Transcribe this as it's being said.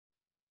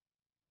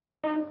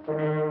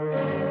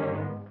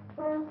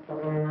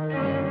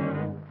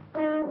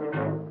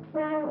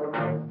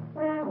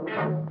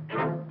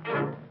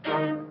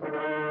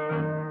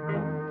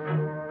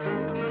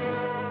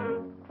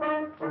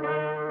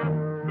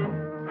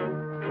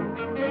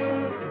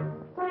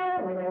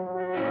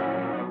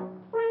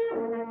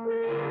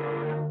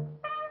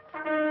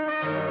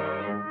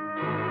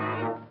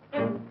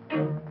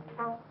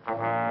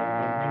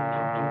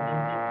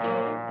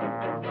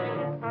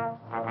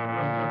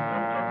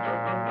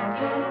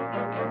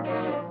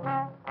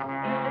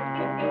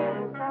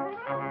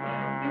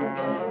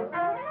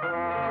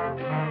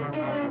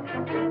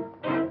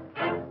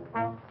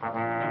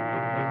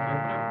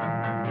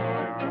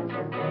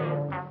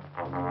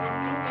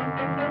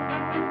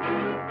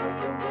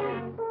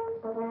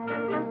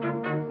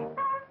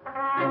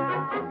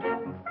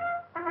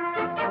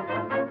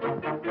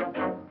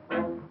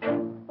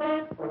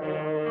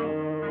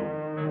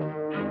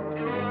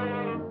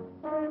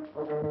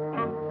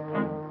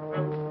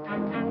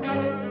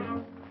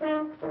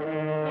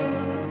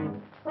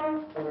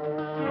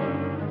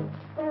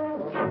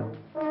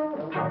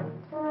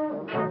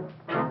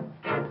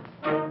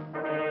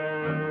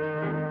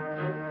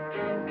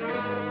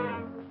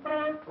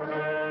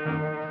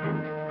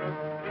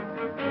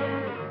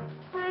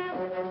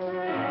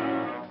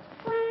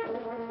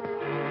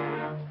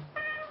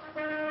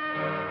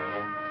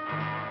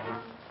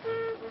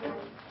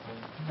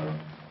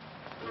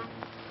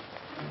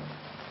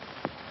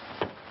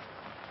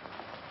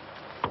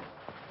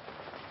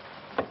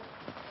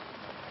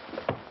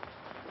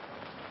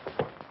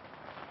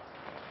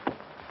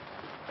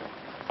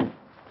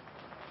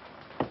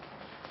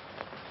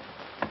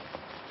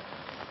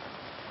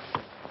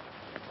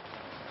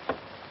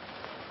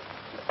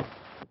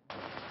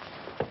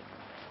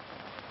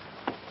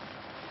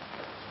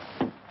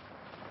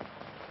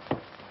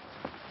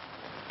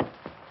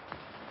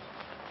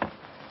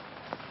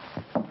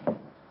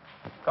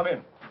Come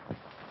in.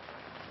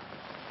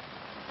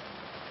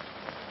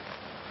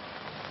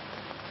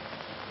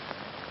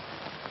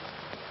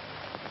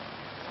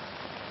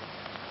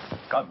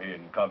 Come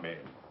in, come in.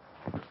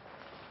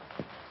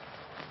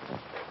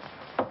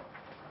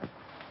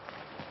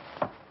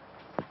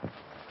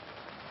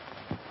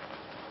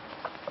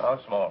 How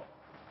small?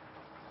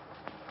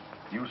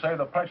 You say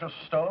the precious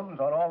stones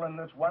are all in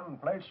this one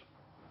place?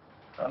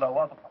 And are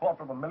worth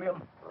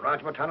 $250,000?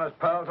 Rajputana's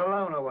pearls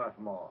alone are worth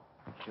more.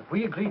 If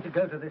we agree to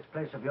go to this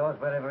place of yours,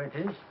 wherever it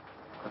is,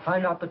 to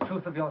find out the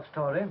truth of your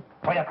story...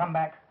 Will you come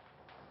back?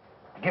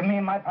 Give me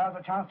and my pals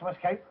a chance to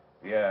escape?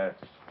 Yes.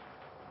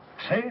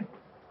 See?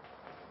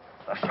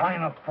 The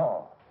sign of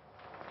 4.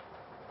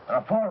 There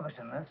are 4 of us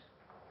in this.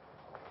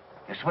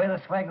 You swear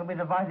the swag will be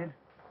divided?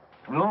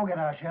 We'll all get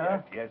our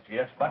share?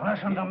 Yes, but...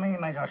 Listen to me,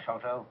 Major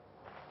Soto.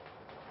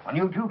 And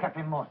you too,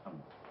 Captain Morstan.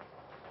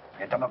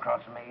 If you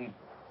double-cross me,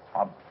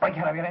 I'll break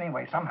out of here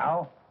anyway,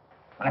 somehow.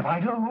 And if I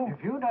do...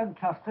 If you don't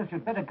trust us,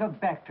 you'd better go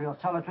back to your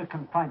solitary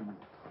confinement.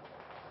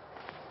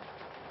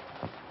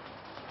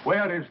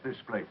 Where is this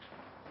place?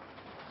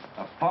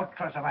 The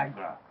fortress of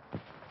Agra.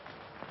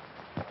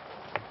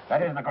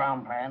 That is the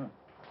ground plan.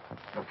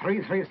 The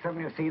 337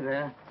 you see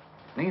there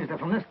means that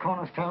from this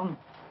cornerstone,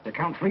 you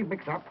count 3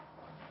 bricks up,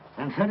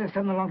 and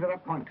 37 along to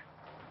that point.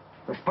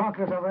 The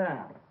sparklers are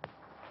there.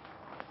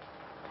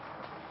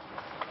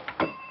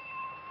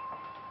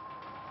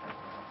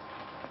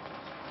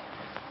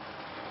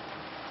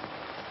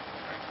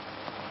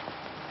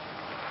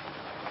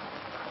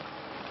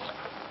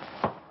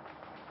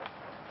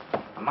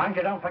 Mind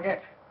you, don't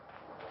forget.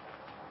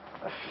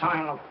 The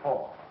sign of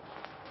 4.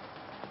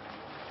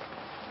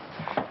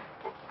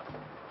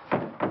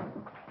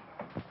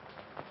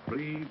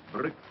 Three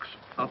bricks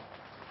up.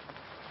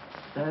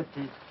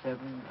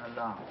 37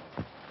 along.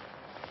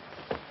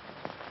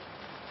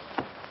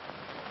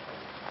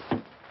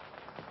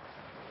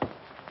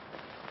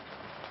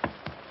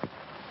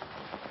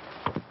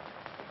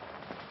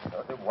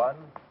 $31,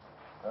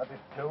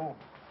 $32,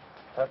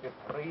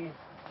 $33,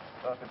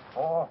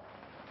 $34,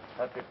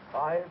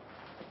 $35,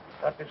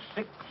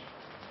 $36,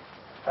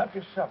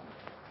 $37.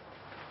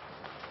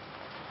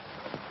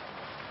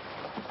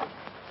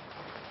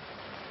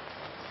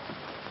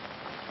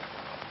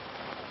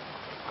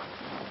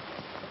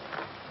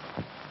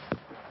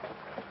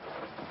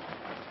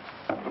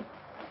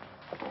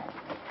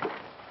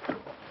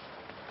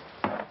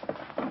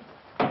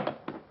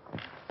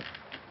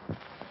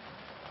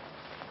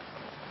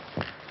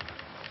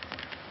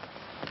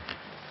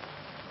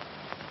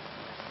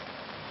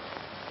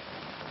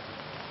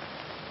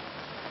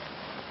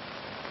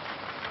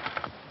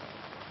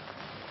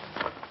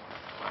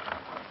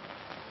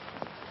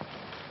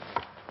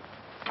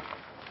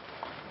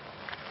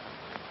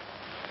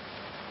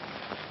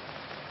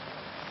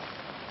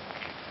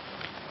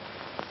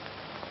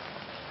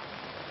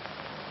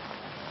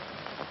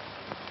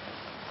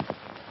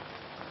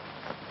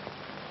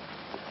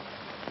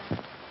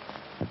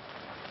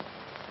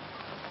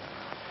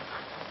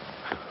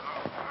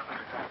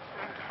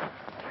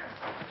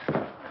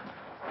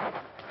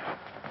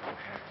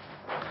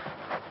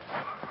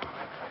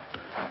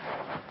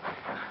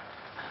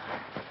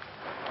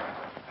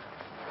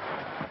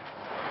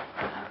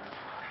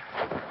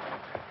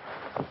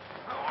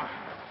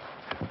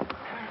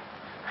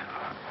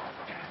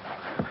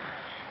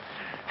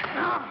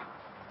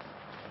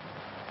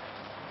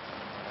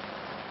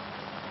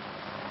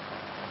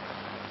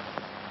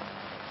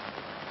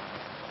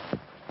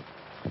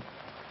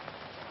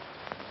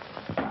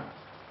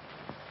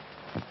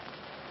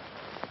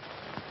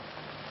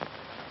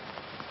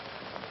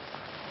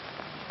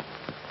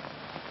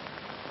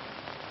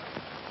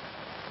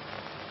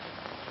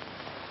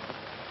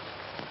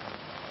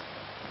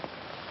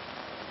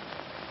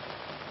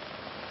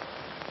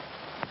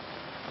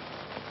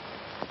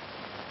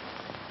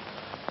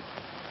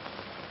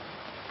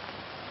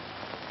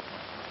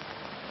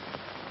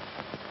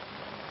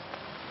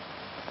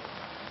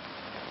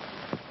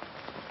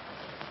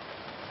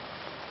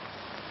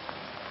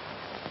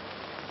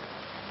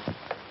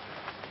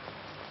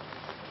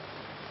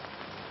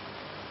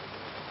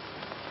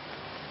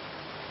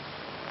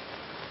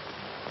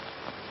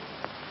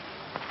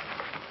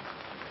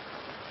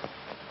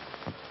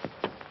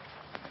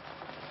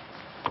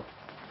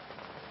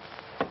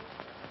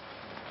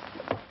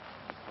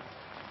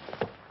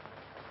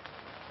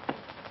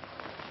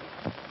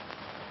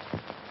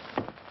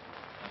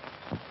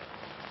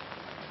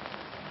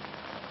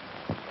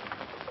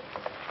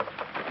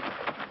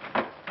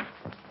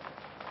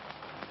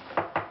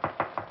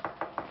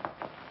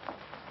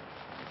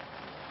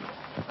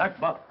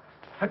 Akbar,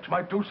 fetch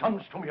my 2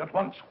 sons to me at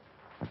once.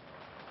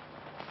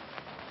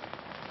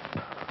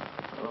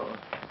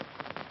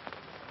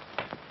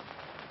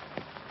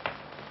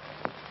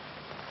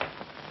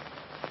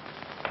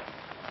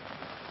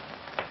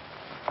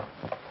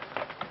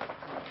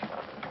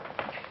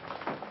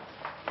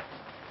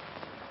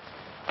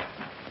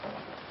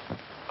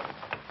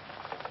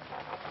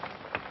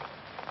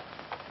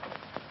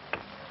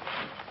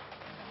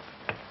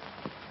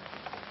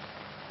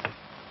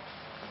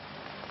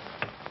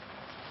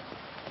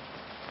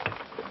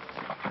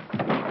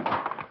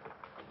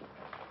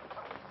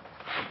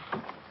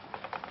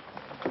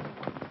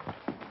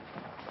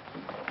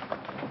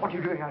 What are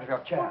you doing out of your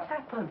chair? What's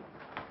happened?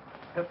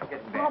 Don't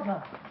forget bed.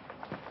 Father,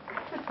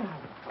 sit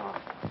down.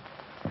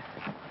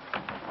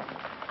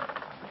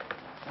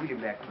 Lead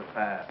him back to the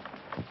fire.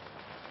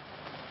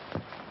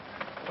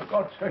 For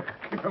God's sake,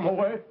 keep him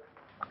away.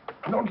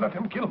 Don't let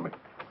him kill me.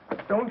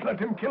 Don't let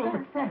him kill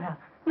me. Sarah,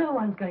 no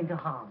one's going to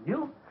harm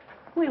you.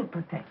 We'll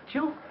protect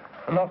you.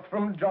 Not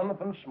from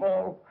Jonathan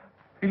Small.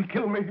 He'll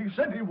kill me. He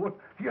said he would.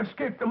 He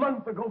escaped a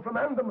month ago from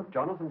Andaman.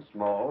 Jonathan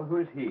Small? Who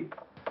is he?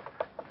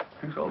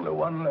 He's only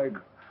one leg.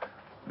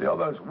 The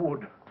other's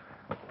wood.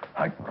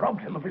 I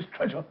robbed him of his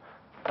treasure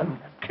and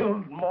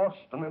killed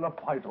Morstan in a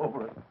fight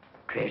over it.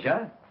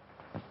 Treasure?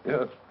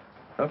 Yes,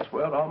 that's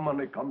where our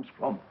money comes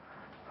from.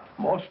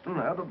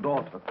 Morstan had a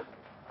daughter.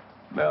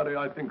 Mary,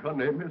 I think her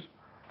name is.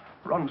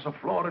 Runs a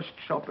florist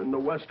shop in the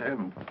West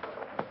End.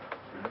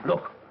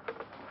 Look.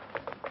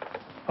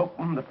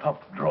 Open the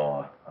top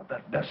drawer of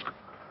that desk.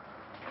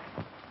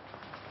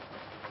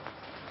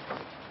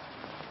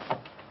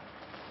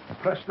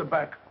 Press the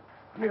back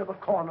near the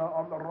corner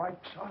on the right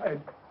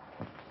side.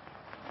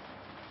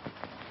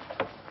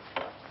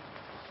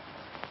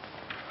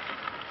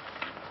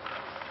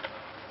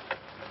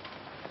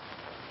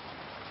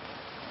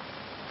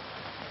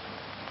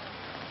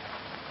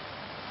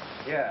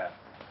 Here.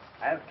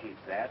 I'll keep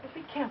that.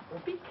 Be careful,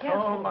 be careful.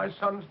 Oh, my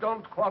sons,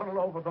 don't quarrel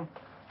over them.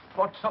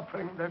 What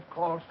suffering they've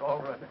caused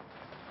already.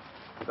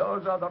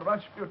 Those are the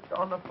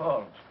Rasputin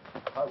pearls.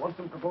 I want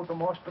them to go to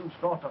Morstan's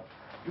daughter.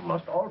 You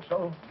must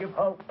also give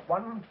her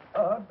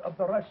 1/3 of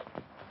the rest.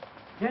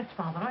 Yes,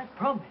 Father, I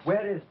promise.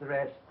 Where is the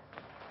rest?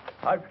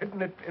 I've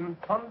hidden it in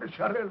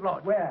Pondicherry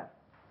Lodge. Where?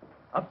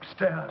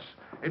 Upstairs,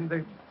 in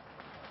the...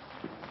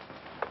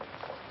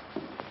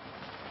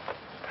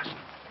 Listen.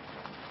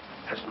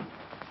 Listen.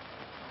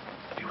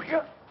 Do you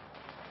hear?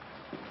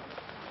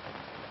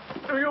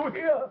 Do you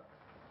hear?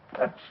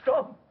 That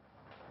stump.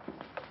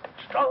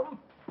 Stump.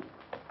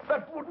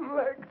 That wooden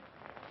leg.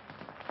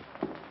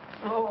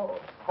 No,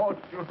 of course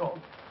you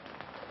don't.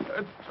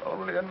 It's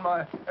only in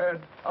my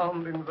head,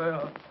 pounding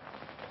there.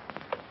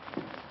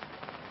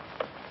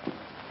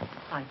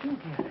 I do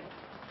hear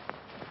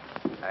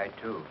it. I,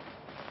 too.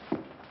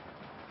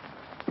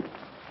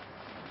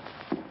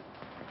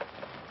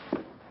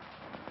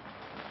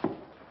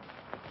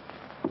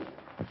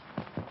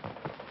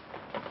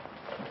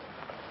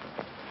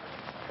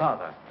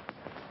 Father.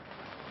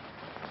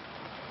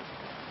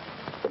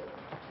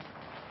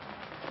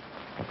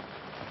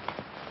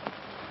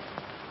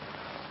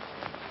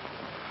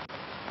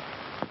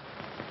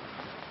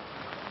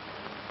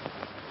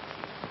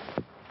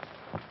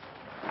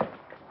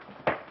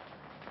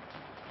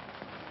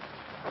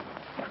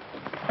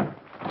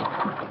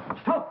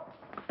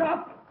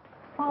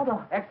 Father.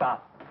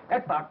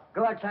 Ekbar,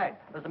 go outside.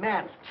 There's a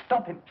man.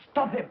 Stop him.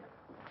 Stop him.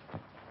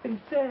 He's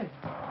dead.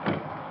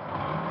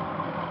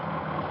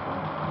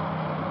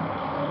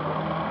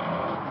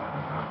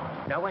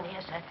 No one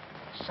here, sir.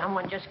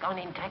 Someone just gone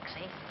in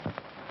taxi.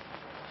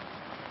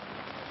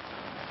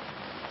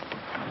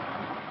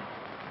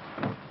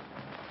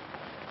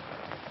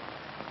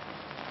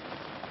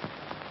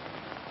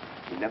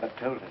 He never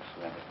told us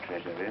where the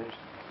treasure is.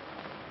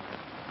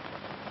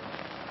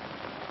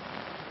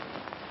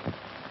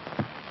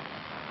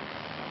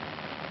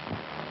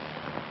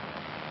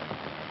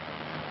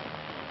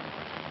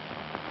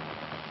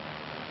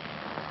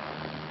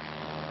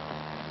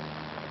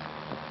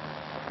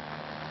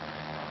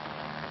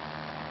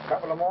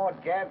 Couple of more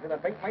jabs of the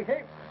pink,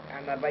 matey,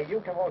 and the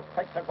beautiful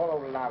spectacle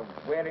of love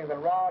wearing the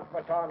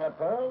Rajputana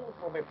pearls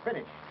will be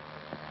finished.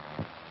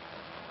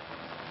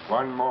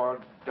 One more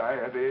day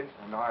of this,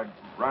 and I'd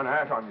run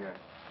out on you.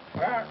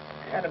 Well,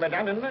 it had to be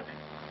done, didn't it?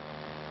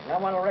 No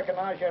one will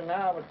recognize you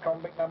now as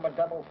convict number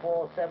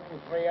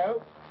 44730.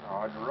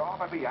 I'd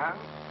rather be hung,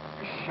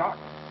 shot,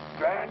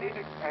 drowned,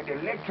 and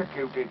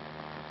electrocuted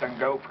than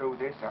go through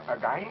this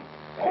again.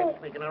 Oh,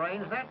 we can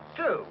arrange that,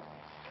 too.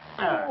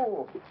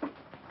 Oh.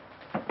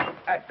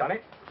 That's done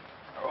it.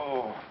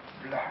 Oh,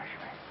 blush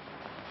me.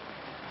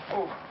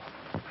 Oh.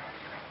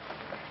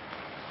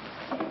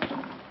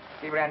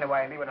 Keep it out of the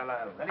way. Leave it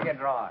alone. Let it get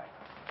dry.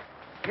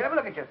 You have a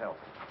look at yourself.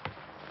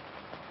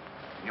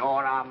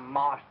 You're a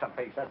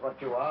masterpiece, that's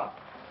what you are.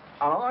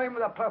 And I'm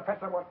the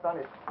professor what's done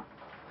it.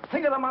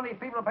 Think of the money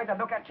people pay to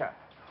look at you.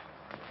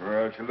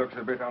 Well, she looks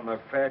a bit on the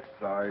fat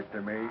side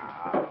to me.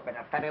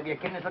 Better fat over your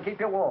kidneys will keep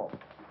you warm.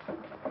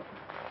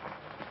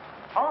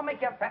 I'll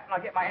make you fat and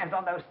I'll get my hands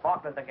on those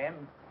sparklers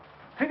again.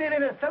 sitting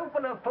in a sofa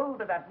full of food,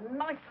 and that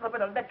nice little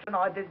bit of lecturing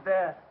I did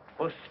there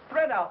was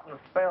spread out and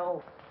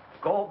spell,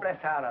 God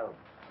bless our home.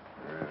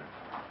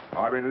 Yeah.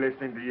 I've been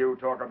listening to you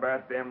talk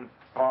about them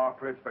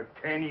sparklers for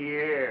 10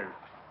 years.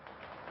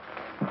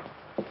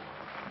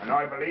 And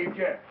I believed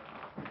you.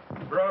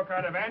 Broke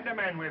out of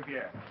Andaman with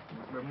you.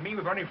 With me,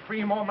 we've only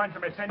 3 more months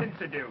of my sentence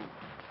to do.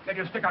 Let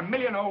you stick a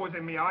million holes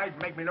in me eyes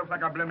and make me look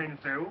like a bloomin'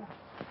 Sioux.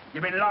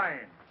 You've been lying.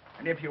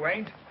 And if you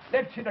ain't,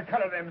 let's see the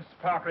color of them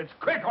sparklers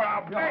quick or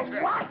I'll bash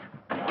you. What?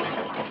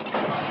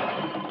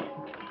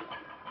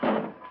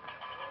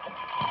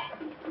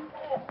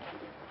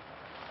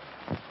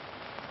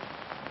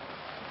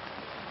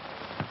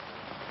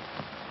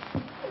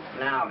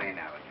 Now,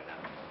 Reginald.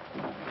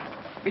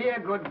 Be a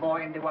good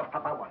boy and do what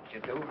Papa wants you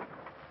to.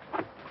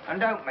 And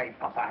don't make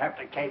Papa have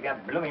to cave your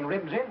blooming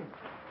ribs in.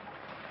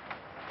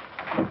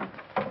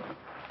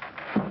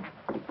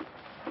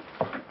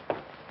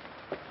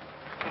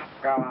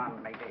 Go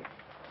on, matey.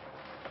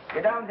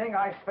 You don't think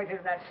I spitted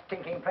in that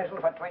stinking prison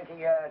for 20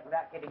 years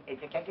without getting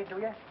educated, do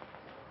you?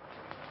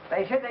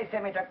 They said they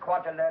sent me to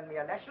quad to learn me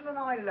a lesson, and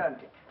I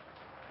learned it.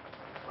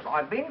 But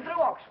I've been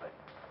through Oxford.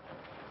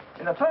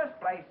 In the first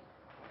place,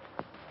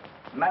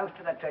 most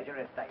of the treasure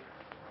is safe.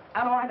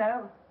 How do I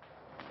know?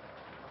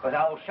 Because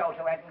old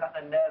Sholto hadn't got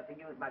the nerve to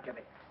use much of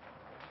it.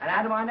 And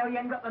how do I know he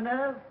hadn't got the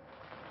nerve?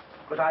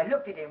 Because I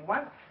looked at him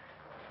once,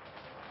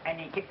 and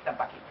he kicked the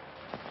bucket.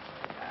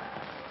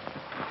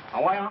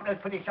 Now, why aren't those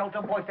pretty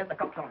Sholto boys sent the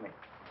cops on me?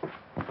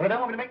 They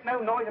don't want me to make no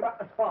noise about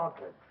the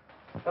sparklers.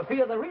 For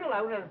fear the real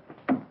owners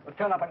will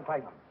turn up and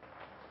claim them.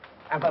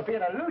 And for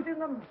fear of losing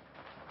them,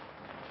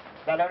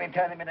 they'll only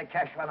turn them into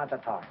cash one at a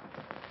time.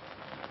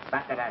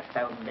 But there are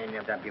so many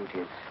of the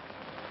beauties.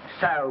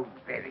 So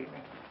very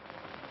many.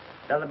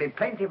 There'll be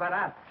plenty for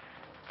us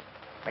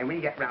when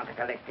we get round to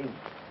collecting.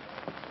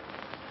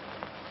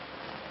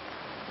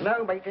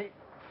 No, matey.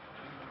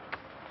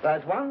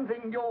 There's one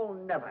thing you'll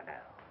never know.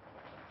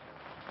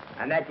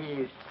 And that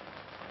is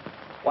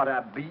what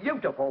a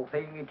beautiful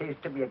thing it is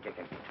to be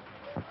educated.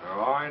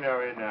 Oh, I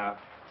know enough.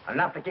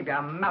 Enough to keep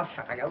your mouth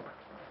shut, I hope.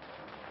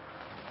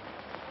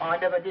 I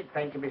never did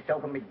fancy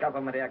myself in my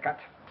government haircut.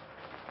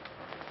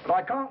 But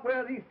I can't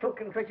wear these silk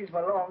and tresses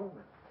for long.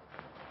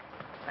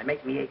 They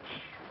make me itch.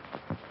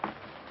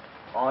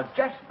 I'll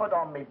just put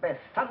on my best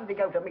Sunday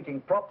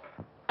go-to-meeting prop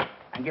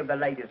and give the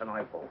ladies an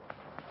eyeful.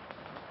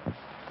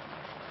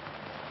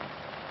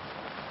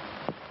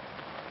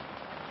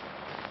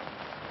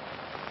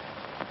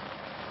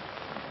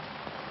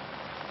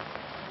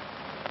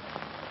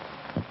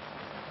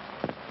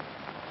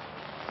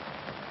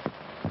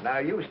 Now,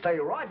 you stay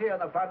right here in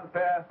the front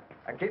pair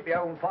and keep your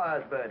own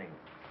fires burning.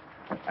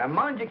 And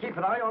mind you keep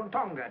an eye on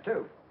Tonga,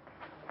 too.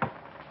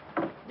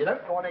 You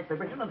don't go on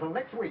exhibition until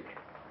next week.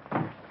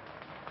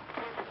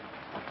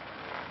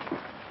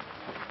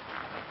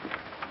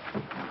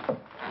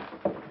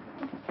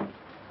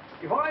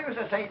 If I was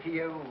to say to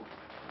you,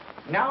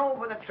 now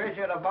for the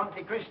treasure of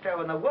Monte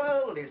Cristo and the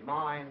world is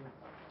mine,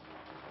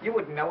 you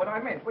wouldn't know what I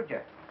meant, would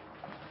you?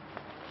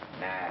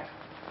 No,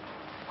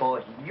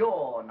 because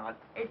you're not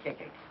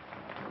educated.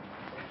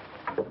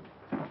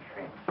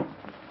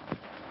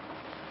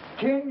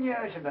 10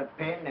 years in the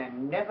pen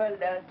and never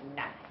learned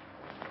nothing.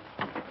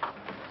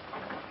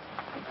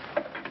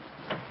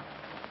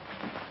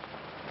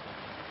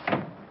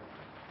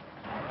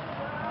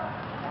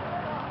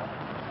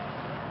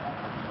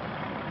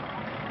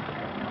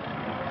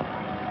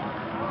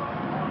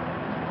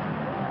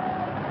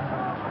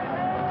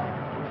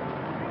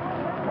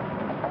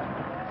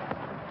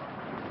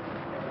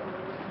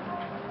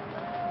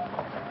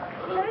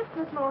 There's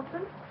Miss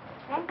Lawson.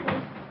 Thank you.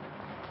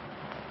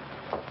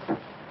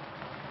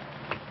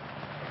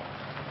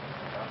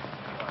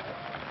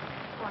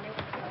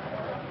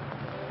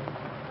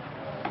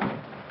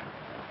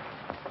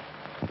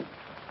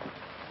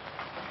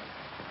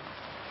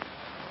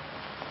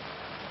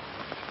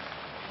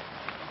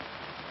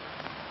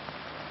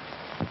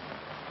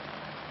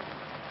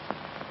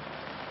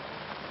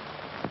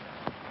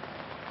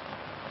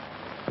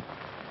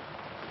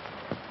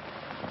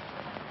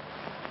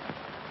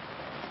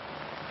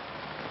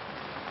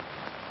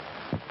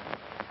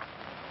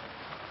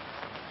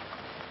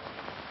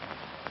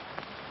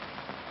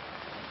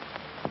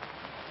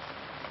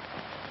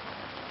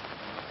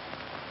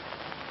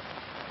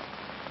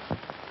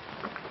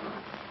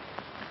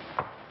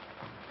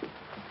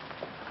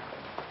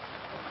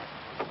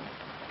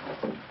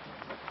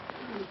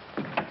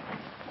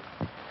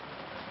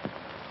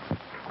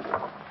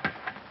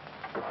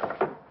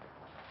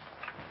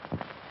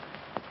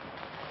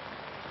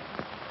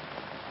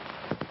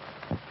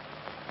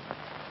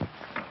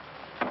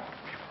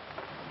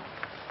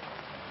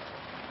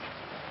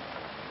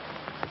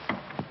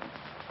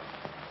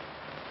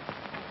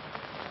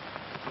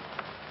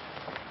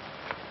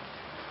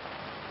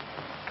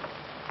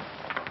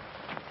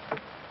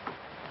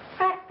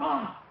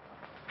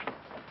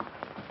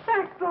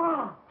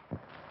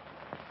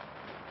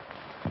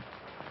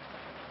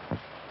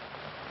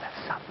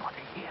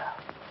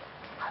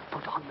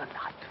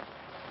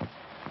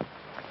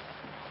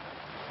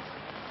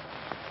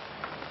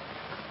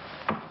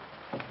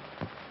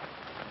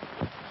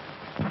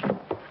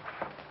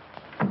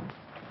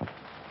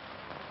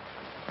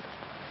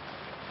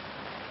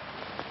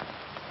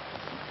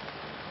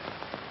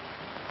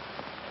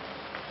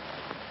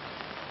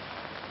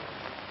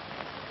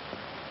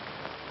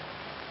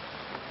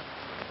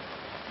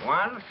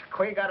 Once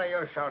Quig out of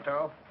your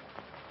Sholto,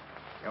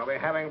 you'll be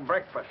having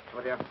breakfast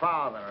with your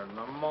father in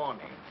the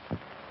morning.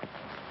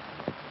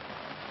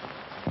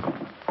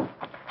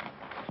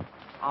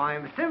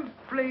 I'm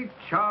simply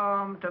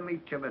charmed to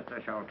meet you,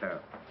 Mr. Sholto.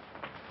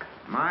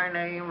 My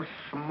name's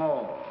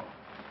Small.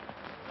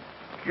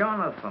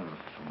 Jonathan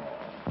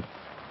Small.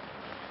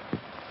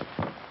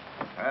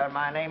 Heard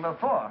my name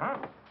before, huh?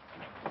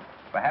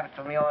 Perhaps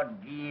from your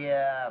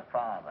dear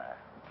father.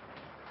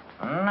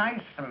 Nice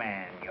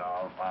man,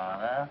 your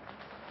father,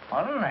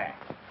 wasn't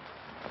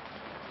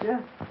he?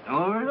 Yes.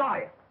 No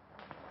lie.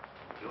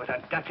 He was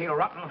a dirty,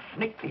 rotten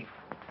sneak thief.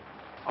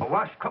 A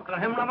worse cook than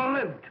him never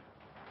lived.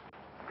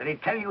 Did he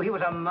tell you he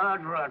was a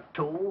murderer,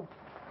 too?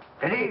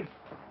 Did he?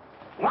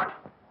 What?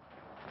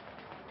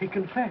 He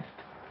confessed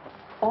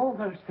all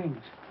those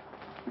things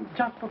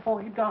just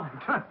before he died.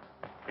 Huh.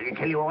 Did he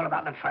tell you all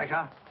about the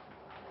treasure?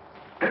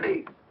 Did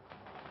he?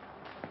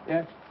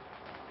 Yes.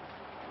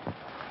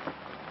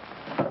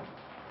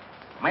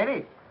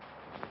 Matey,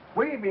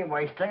 we've been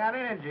wasting our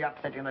energy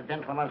upsetting the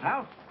gentleman's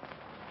house.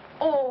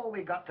 All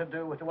we got to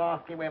do was to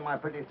ask him where my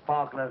pretty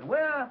sparklers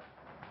were,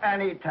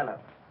 and he'd tell us.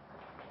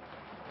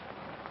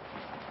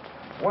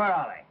 Where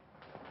are they?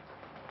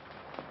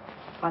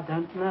 I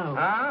don't know.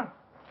 Huh?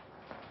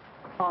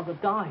 Father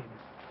died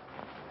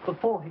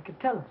before he could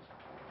tell us.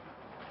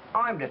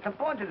 I'm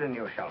disappointed in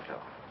you, Sholto.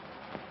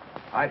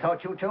 I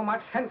thought you too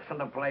much sense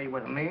to play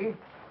with me.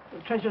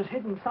 The treasure's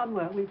hidden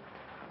somewhere.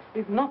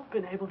 We've not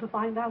been able to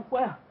find out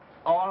where.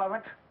 All of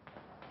it?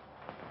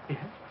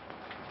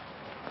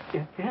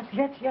 Yes,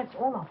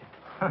 all of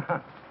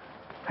it.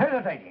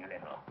 Hesitating a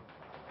little.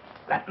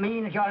 That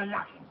means you're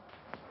lucky.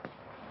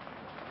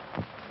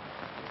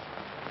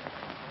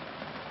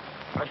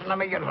 Listen to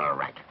me, you little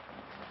rat.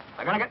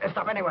 We're gonna get this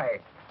stuff anyway.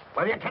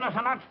 Whether you tell us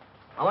or not,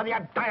 or whether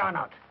you die or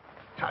not.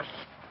 So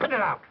spit it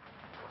out.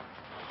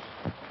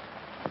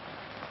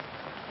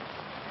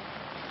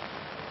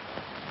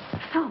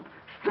 Stop!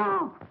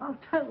 I'll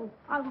tell.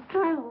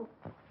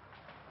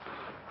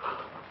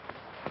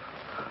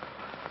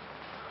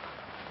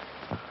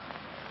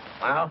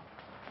 Well?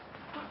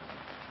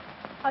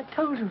 I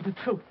told you the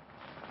truth.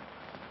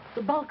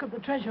 The bulk of the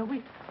treasure,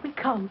 we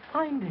can't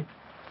find it.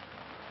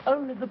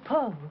 Only the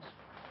pearls.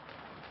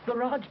 The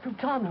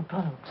Rajputana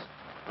pearls.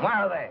 Where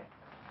are they?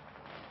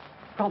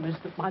 Promise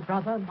that my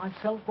brother and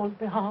myself won't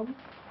be harmed.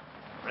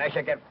 Unless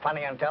you get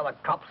funny and tell the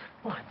cops.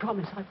 Oh, I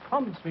promise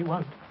we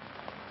won't.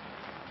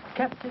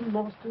 Captain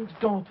Morstan's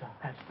daughter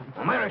has them.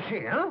 Well, where is she,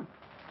 huh?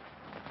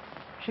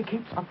 She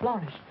keeps a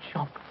florist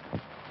shop.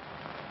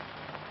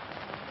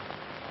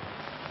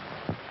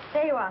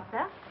 There you are,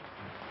 sir.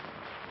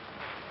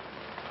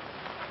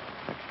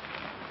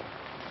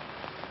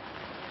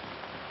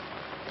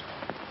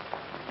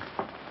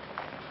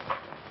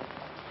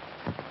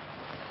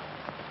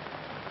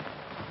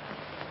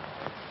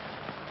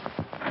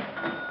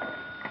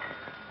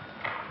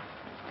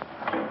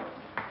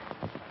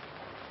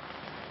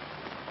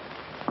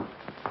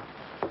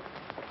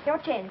 Your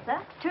change, sir.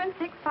 2 and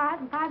 6, 5,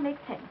 and 5 makes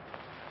 10.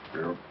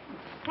 Yeah,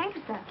 Thank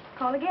you, sir.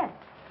 Call again.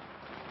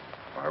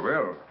 I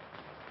will.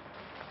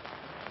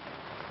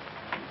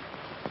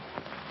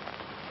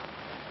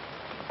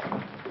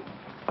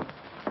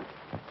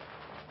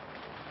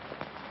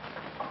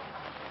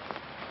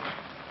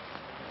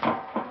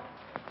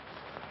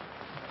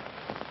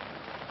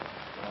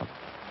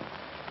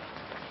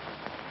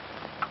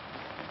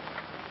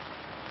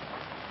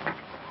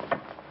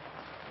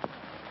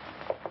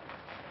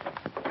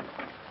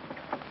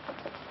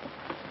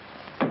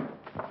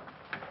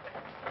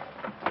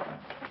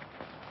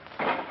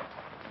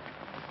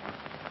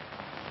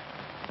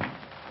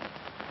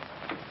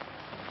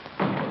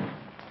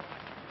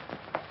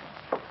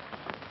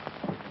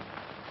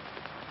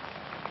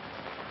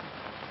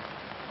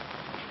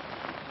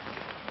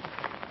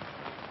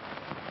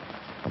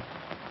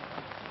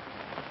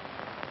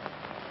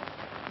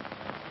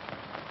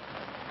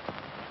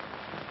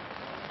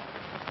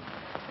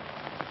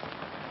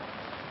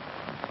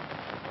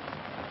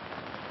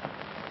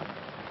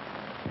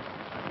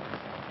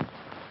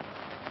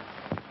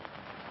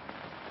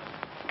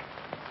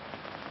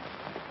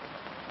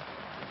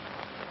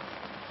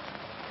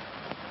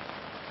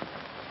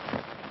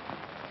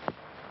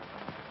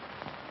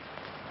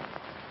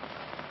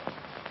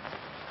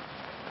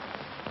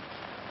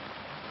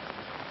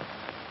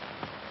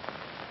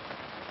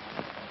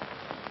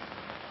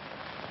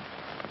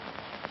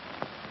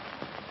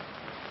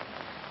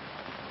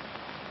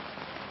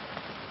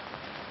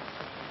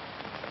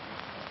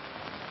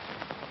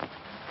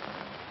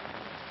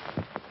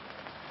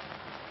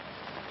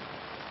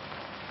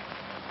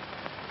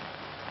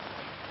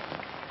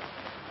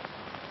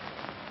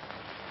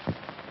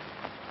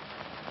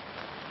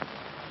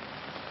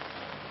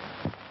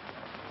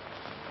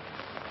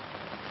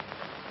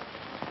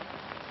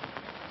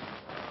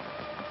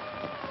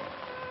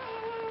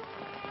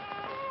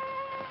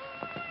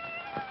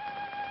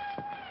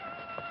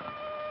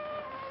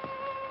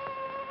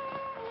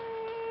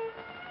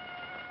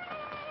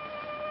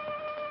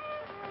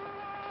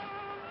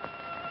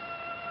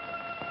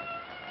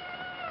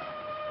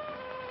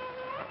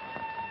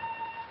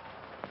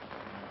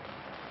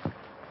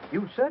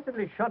 You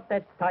certainly shot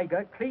that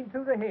tiger clean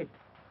through the head.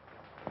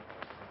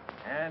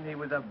 And he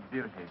was a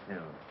beauty,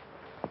 too.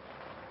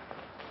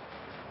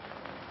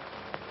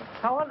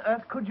 How on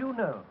earth could you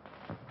know?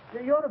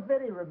 You're a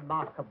very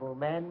remarkable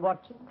man,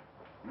 Watson.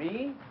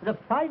 Me? The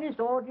finest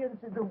audience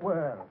in the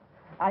world.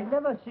 I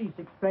never cease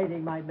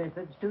explaining my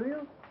methods to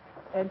you.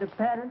 And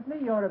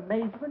apparently your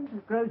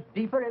amazement grows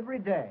deeper every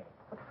day.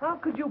 But how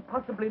could you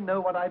possibly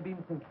know what I've been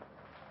thinking?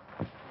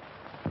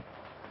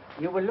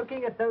 You were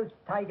looking at those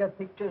tiger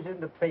pictures in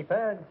the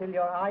paper until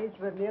your eyes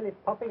were nearly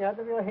popping out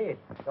of your head.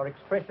 Your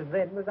expression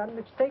then was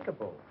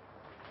unmistakable.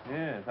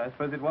 Yes, I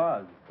suppose it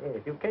was.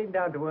 Yes, you came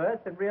down to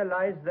earth and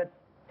realized that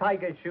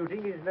tiger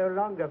shooting is no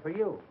longer for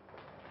you.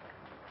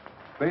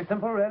 Very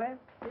simple, really?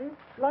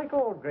 Like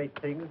all great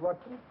things,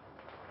 Watson.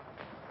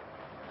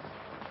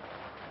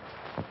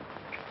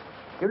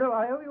 You know,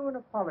 I owe you an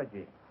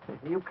apology.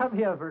 You come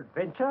here for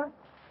adventure,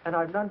 and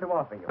I've none to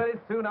offer you. Very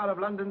soon, out of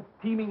London's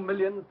teeming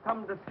millions,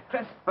 some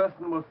distressed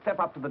person will step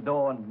up to the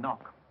door and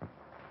knock.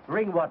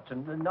 Ring,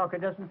 Watson. The knocker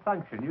doesn't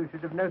function. You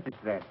should have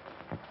noticed that.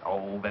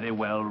 Oh, very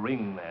well,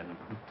 ring then.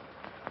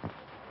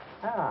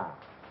 Ah,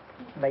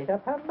 she's made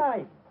up her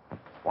mind.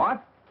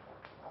 What?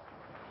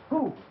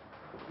 Who?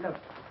 Look.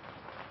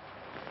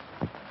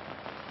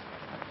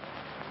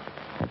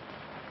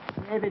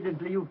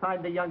 Evidently, you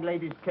find the young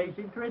lady's case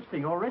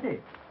interesting already.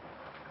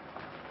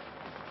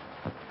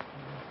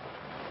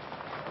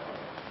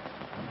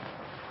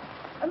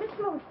 Miss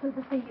Morstan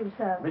to see you,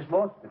 sir. Miss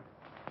Morstan,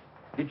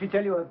 did she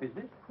tell you her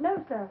business?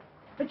 No, sir.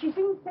 But she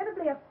seems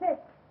terribly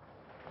upset.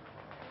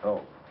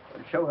 Oh,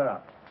 show her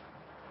up.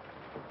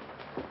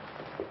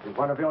 She's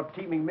one of your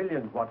teeming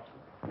millions, Watson.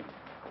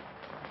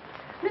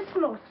 Miss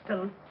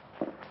Morstan.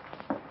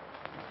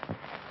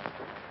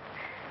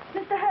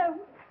 Mr.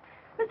 Holmes.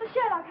 Mr.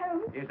 Sherlock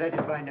Holmes. Yes, that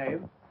is my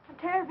name. I'm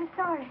terribly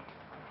sorry.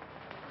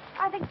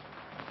 I'm afraid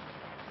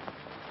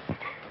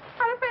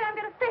I'm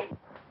going to faint.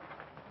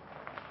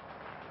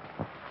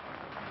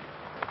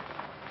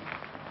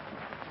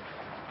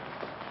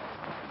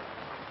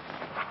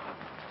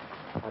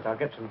 Right, I'll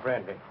get some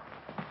brandy.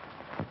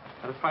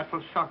 A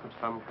frightful shock of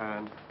some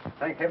kind.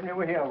 Thank heaven you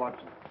were here,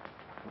 Watson.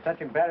 In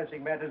such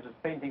embarrassing matters as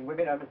painting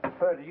women, I must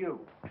defer to you.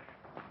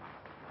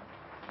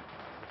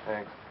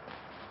 Thanks.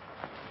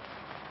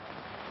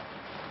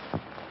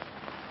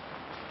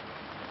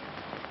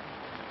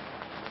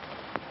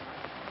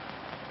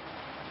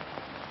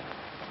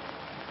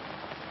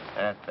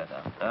 That's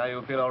better. Now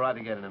you'll feel all right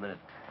again in a minute.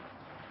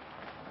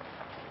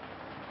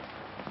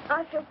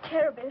 I feel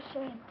terribly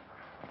ashamed.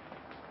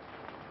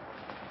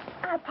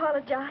 I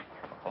apologize.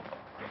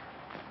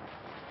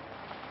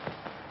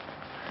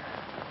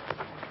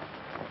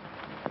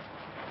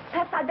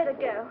 Perhaps I'd better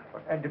go.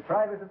 And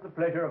deprive us of the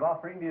pleasure of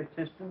offering the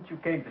assistance you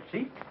came to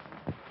seek?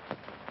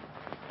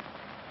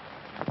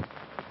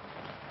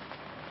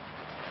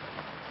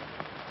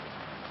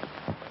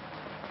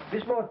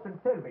 Miss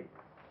Morstan, tell me,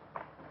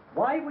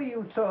 why were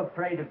you so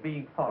afraid of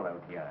being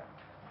followed here?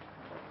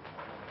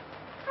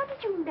 How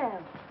did you know?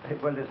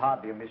 Well, there's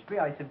hardly a mystery.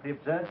 I simply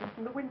observed it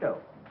from the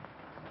window.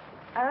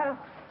 Oh,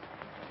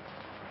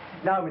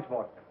 Now, Miss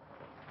Morstan.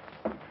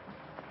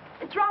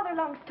 it's rather a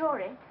long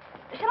story.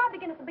 Shall I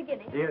begin at the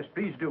beginning? Yes,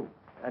 please do.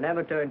 An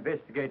amateur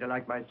investigator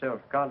like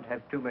myself can't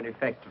have too many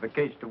facts of a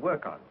case to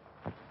work on.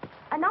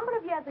 A number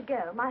of years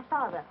ago, my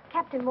father,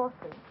 Captain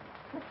Morstan,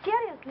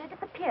 mysteriously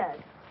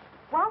disappeared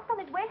whilst on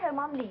his way home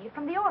on leave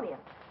from the Orient.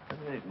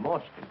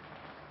 Morstan.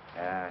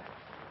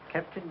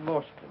 Captain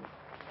Morstan.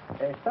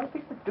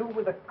 Something to do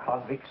with a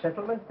convict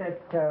settlement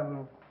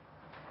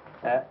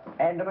at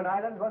Andaman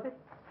Island, was it?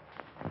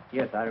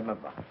 Yes, I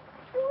remember.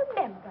 You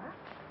remember?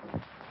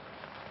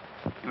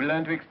 You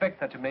learn to expect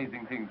such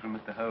amazing things from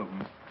Mr.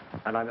 Holmes.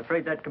 And I'm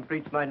afraid that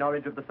completes my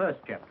knowledge of the first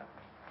chapter.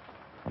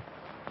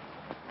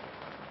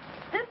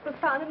 This was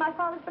found in my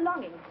father's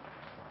belongings.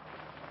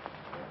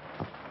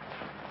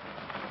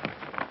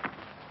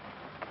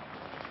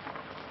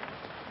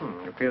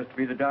 Appears to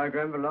be the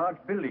diagram of a large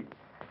building.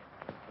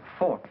 A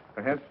fort,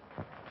 perhaps.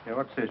 Now,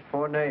 what's this?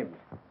 4 names.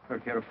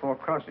 Look, here are 4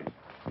 crosses.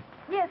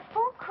 Yes,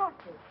 4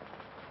 crosses.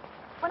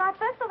 When I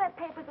first saw that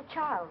paper as a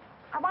child,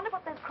 I wondered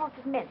what those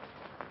crosses meant.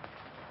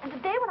 And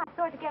today when I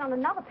saw it again on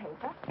another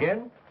paper...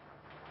 Again?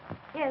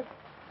 Yes.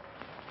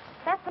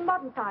 That's the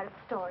modern side of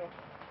the story.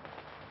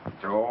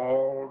 It's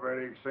all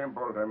very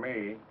simple to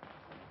me.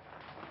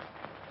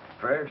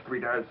 First, we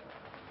does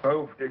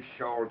both the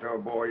Sholto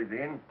boys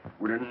in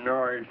with a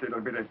nice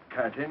little bit of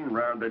cutting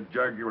round the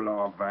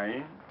jugular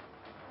vein.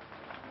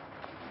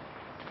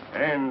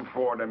 And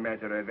for the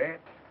matter of that,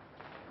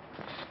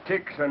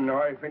 sticks a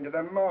knife into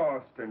the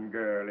Marston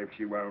girl if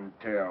she won't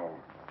tell.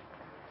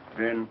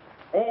 Then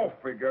off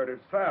we go to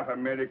South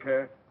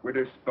America with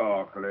the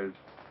sparklers.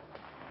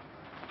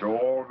 It's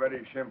all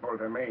very simple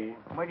to me.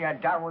 When you're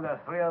done with the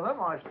 3 of them,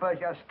 I suppose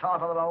you'll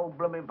start on the whole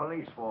blooming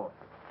police force.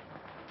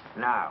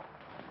 Now,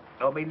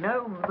 there'll be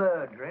no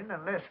murdering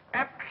unless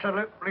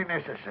absolutely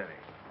necessary.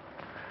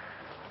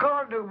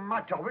 Can't do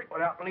much of it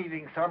without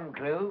leaving some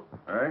clue.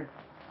 Eh?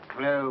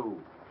 Clue.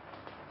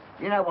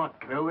 You know what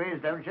clue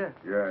is, don't you?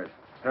 Yes.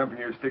 Something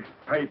you stick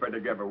paper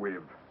together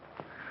with.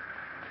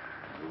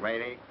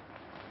 Whaley,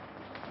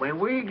 when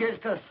we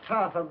get to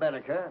South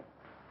America,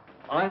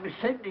 I'm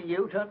sending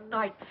you to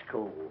night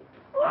school.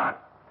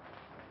 What?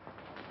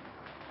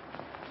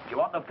 Do you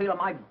want the feel of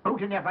my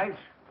boot in your face?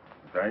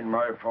 It ain't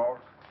my fault.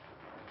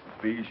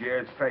 These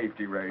years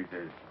safety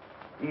razors.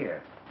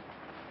 Here.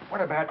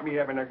 What about me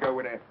having a go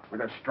with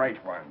a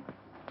straight one?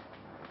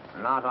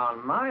 Not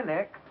on my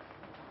neck.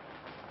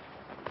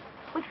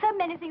 With so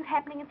many things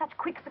happening in such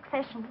quick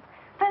succession,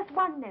 first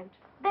one note,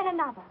 then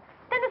another,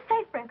 then the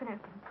safe broken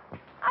open.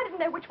 I didn't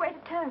know which way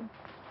to turn.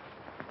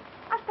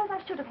 I suppose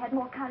I should have had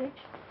more courage,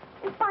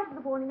 in spite of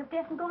the warning of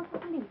death and gone to the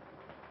police.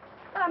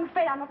 But I'm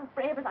afraid I'm not as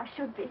brave as I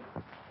should be.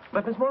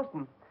 But, Miss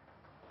Morstan,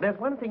 there's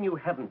one thing you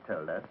haven't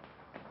told us.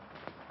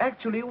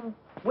 Actually,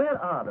 where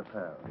are the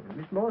pearls?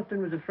 Miss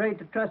Morstan was afraid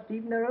to trust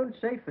even her own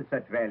safe with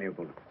such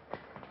valuables.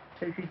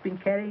 So she's been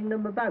carrying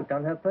them about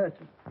on her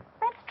person.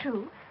 That's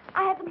true.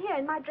 I have them here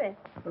in my dress.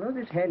 Although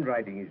this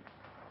handwriting is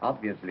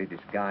obviously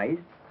disguised,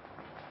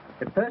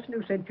 the person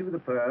who sent you the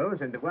pearls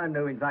and the one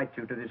who invites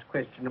you to this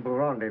questionable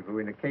rendezvous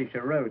in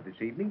Acacia Road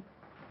this evening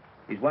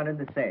is one and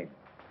the same.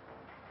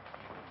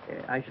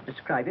 I should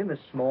describe him as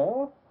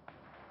small,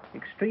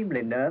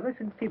 extremely nervous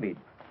and timid.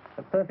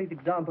 A perfect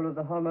example of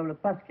the homo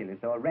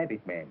lepusculus, or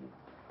rabbit man.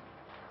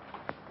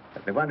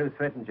 But the one who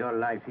threatens your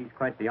life, he's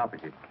quite the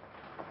opposite.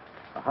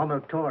 A homo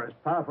taurus,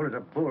 powerful as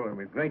a bull and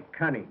with great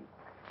cunning.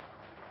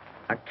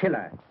 A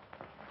killer.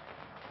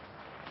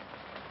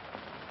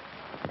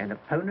 An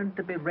opponent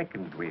to be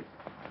reckoned with.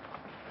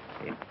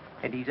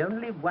 And he's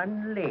only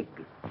one leg.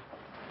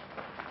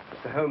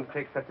 Mr. Holmes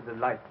takes such a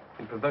delight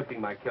in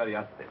provoking my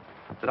curiosity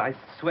that I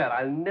swear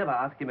I'll never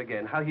ask him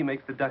again how he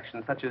makes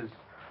deductions such as,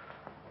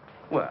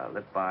 well,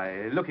 that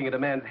by looking at a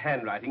man's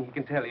handwriting, he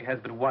can tell he has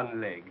but one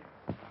leg.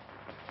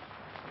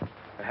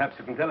 Perhaps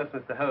you can tell us,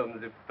 Mr.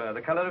 Holmes, if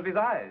the color of his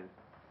eyes,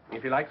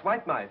 if he likes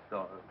white mice,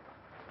 or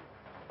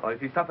if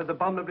he suffers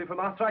abominably from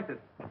arthritis.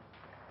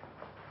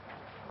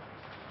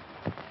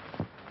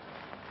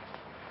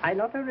 I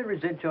not only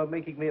resent your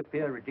making me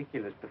appear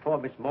ridiculous before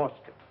Miss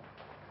Morstan,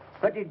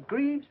 but it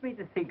grieves me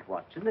to think,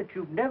 Watson, that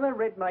you've never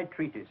read my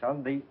treatise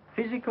on the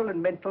physical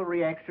and mental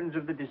reactions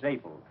of the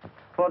disabled.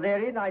 For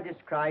therein I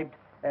described,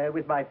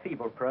 with my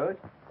feeble prose,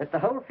 that the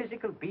whole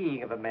physical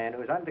being of a man who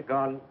has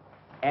undergone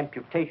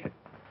amputation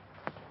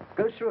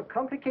goes through a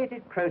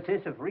complicated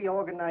process of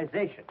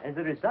reorganization, as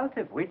a result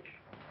of which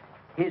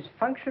his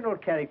functional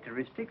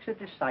characteristics are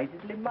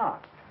decidedly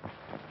marked.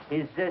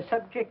 His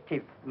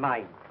subjective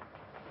mind,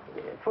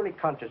 fully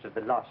conscious of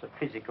the loss of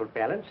physical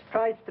balance,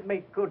 tries to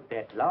make good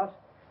that loss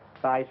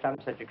by some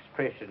such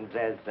expressions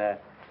as,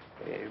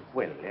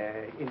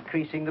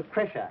 increasing the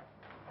pressure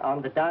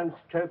on the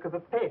downstroke of a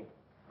pen,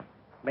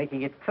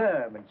 making it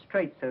firm and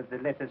straight so the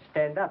letters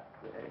stand up,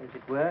 as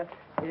it were,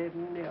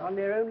 on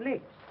their own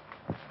legs.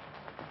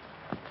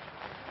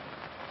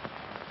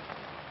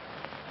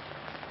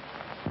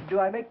 Do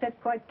I make that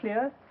quite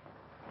clear?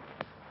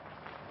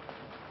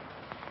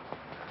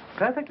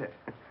 Perfectly.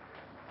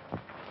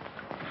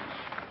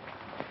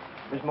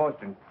 Miss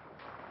Morstan,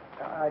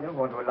 I don't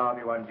want to alarm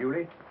you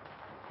unduly,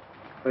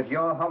 but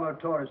your homo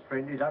taurus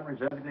friend is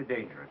unreservedly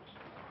dangerous.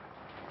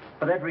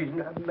 For that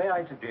reason, may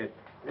I suggest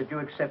that you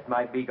accept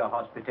my meager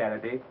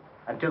hospitality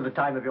until the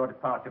time of your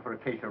departure for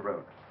Acacia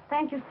Road?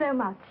 Thank you so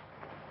much.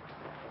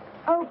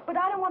 Oh, but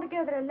I don't want to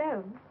go there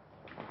alone.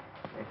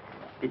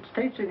 It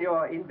states in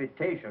your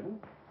invitation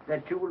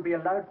that you will be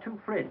allowed 2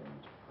 friends.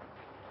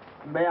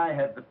 May I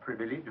have the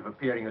privilege of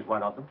appearing as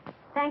one of them?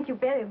 Thank you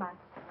very much.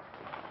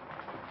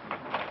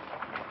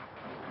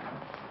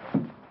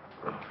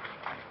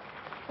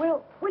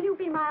 Well, will you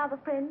be my other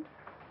friend?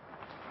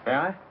 May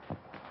I?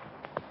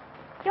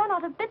 You're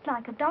not a bit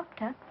like a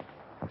doctor.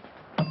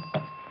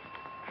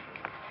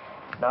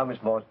 Now, Miss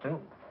Morstan,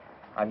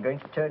 I'm going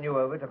to turn you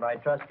over to my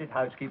trusted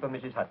housekeeper,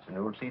 Mrs. Hudson,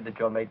 who will see that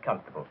you're made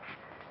comfortable.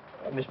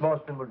 Miss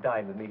Morstan will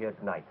dine with me here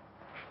tonight.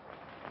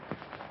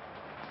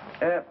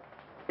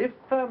 If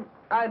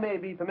I may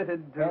be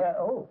permitted to...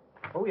 Oh,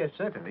 yes,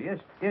 certainly. Yes,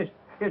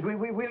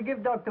 we'll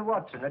give Dr.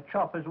 Watson a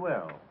chop as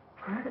well.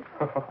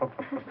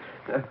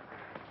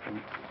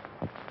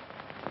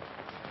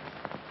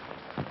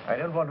 I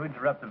don't want to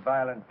interrupt the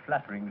violent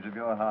flutterings of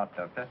your heart,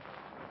 Doctor,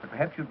 but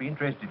perhaps you'd be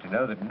interested to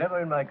know that never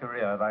in my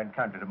career have I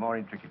encountered a more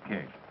intricate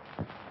case.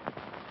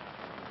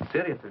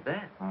 Serious as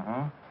that?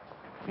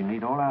 You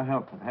need all our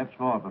help, and perhaps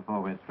more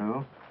before we're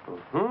through.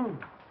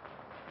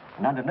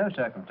 And under no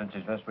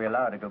circumstances must we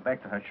allow her to go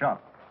back to her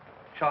shop.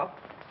 Shop?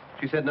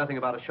 She said nothing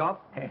about a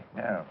shop?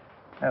 No,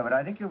 but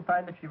I think you'll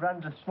find that she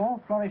runs a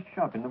small florist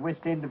shop in the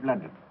West End of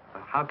London.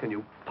 How can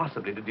you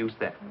possibly deduce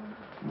that?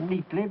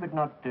 Neatly, but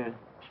not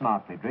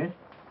smartly dressed.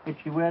 Yet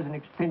she wears an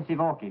expensive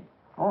orchid.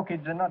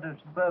 Orchids are not a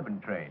suburban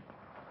trade.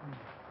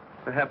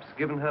 Perhaps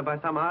given her by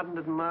some ardent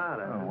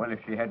admirer. Oh, well, if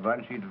she had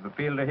one, she'd have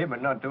appealed to him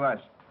and not to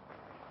us.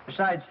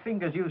 Besides,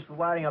 fingers used for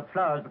wiring up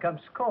flowers become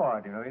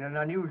scored, in an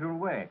unusual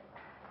way.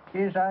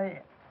 Yes,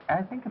 I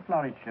think a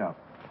florist shop.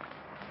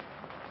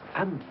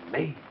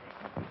 Amazing.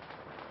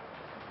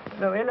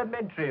 No,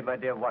 elementary, my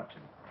dear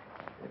Watson.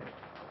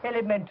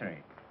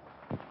 Elementary.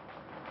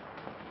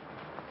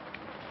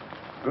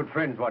 Good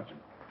friends, Watson.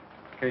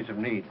 Case of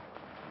need.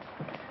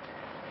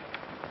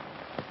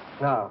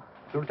 Now,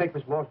 you'll take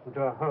Miss Morstan to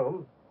her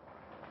home.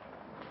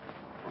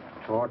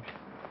 Torch.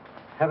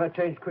 Have her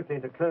change quickly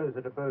into clothes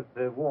that are both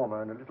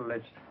warmer and a little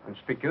less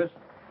conspicuous.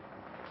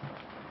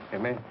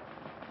 Come in.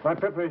 My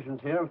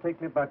preparations here will take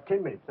me about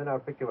 10 minutes, then I'll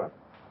pick you up.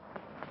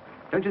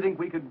 Don't you think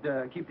we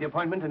could keep the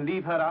appointment and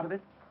leave her out of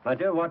it? My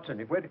dear Watson,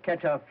 if we're to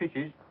catch our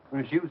fishes,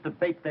 we must use the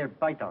bait they'll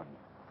bite on.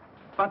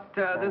 But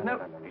there's no...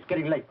 No. It's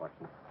getting late,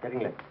 Watson. Getting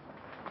late.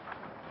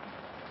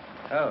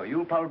 Oh,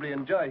 you'll probably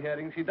enjoy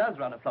hearing she does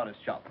run a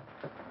florist shop.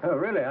 Oh,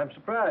 really? I'm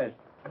surprised.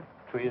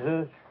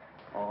 Tweezers.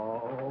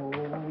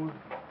 Oh.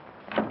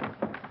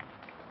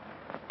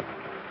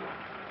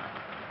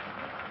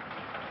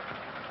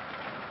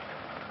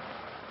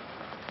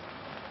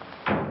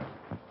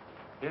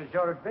 Here's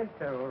your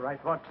adventure, all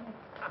right, Watson.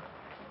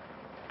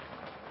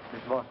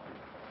 Miss Morstan,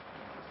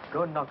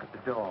 go and knock at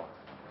the door.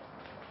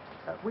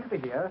 We'll be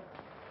here,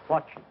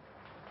 watching.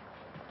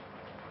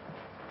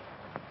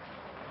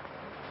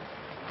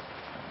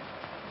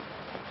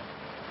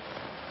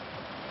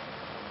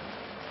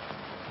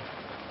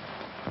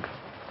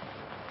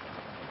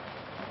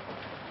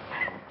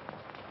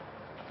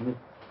 Miss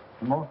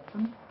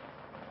Morstan?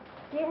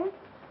 Yes?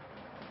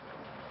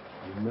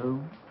 You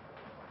know?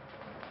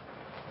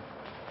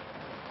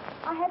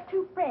 I have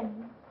two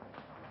friends.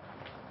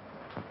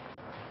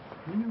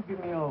 Will you give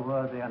me your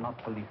word they are not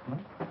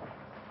policemen?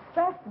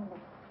 Certainly.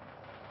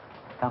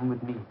 Come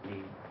with me,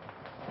 please.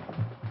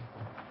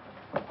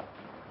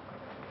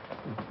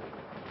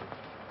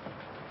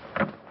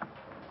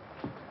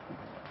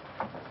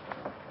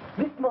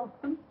 Miss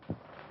Morstan?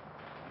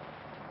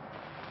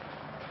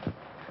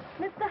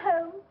 Mr.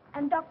 Holmes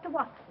and Dr.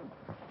 Watson.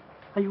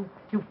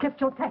 You've kept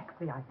your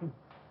taxi, I think.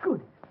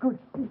 Good, good.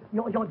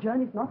 Your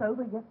journey's not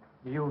over yet.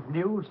 You've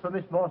news for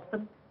Miss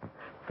Morstan?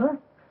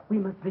 First, we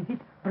must visit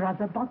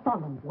Brother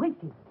Bartholomew,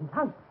 waiting at his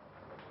house.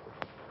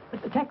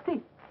 The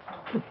taxi.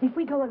 If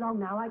we go along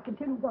now, I can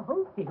tell you the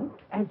whole thing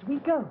as we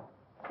go.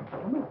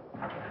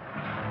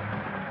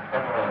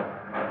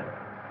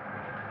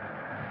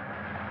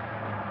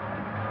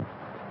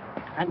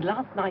 And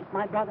last night,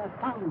 my brother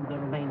found the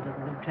remains of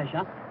the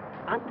treasure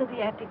under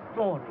the attic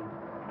flooring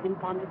in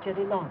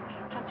Pondicherry Lodge.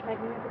 Such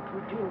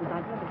magnificent jewels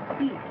I've never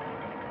seen.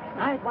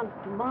 I at once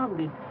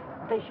demanded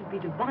they should be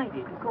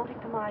divided according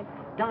to my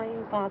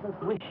dying father's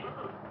wish.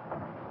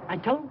 I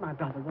told my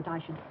brother that I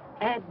should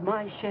add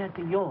my share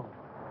to yours.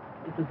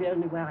 It was the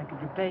only way I could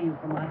repay you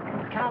for my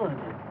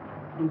cowardice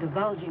in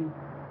divulging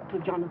to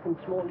Jonathan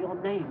Small your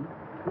name,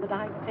 and that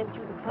I had sent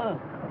you the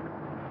pearl.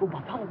 Oh,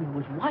 Bartholomew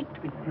was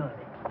white with fury.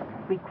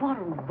 We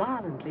quarreled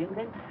violently, and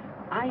then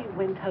I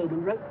went home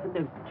and wrote the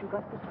note that you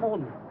got this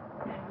morning.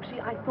 You see,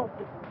 I thought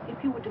that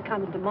if you were to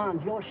come and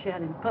demand your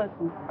share in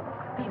person,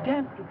 he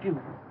daren't refuse,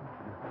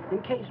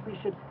 in case we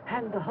should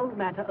hand the whole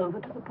matter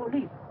over to the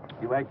police.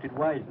 You acted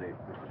wisely,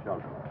 Mr.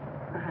 Sherlock.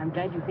 I'm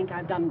glad you think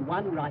I've done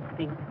one right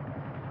thing.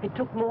 It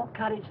took more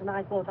courage than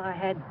I thought I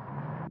had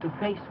to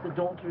face the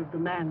daughter of the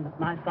man that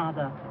my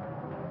father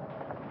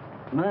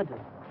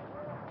murdered.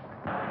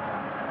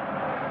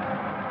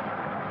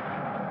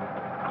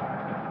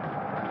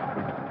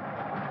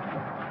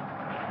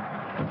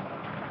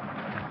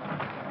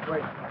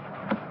 Wait.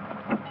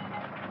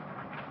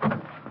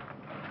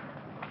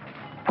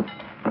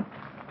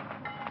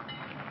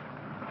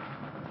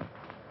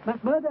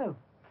 McMurdo,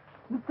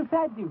 Mr.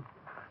 Thaddeus.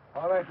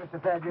 All right,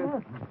 Mr. Thaddeus.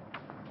 Yes.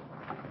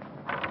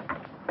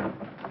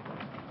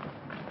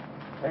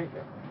 Thank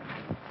you.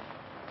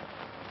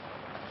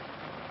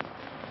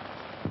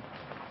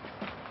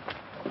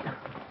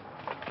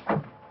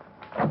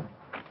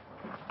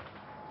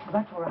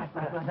 That's all right,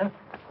 my brother.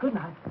 Good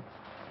night.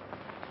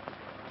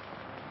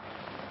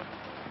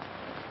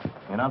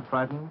 You're not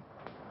frightened?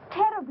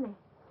 Terribly.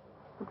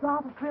 But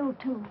rather thrilled,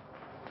 too.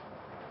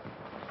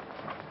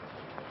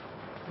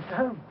 Mr.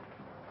 Holmes.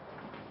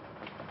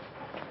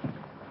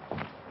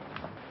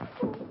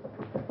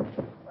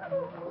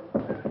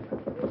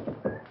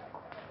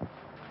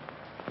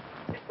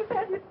 Mr.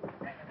 Thaddeus,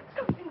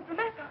 something's the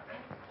matter.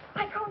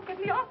 I can't get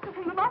the answer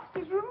from the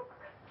master's room.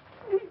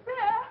 He's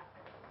there.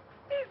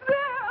 He's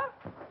there.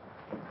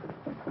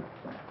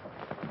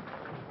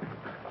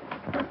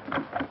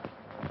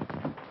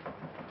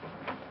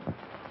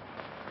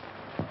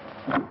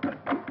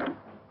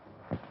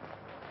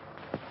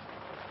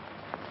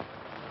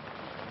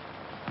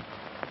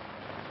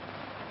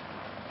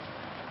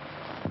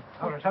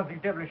 Oh, there's something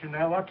devilish in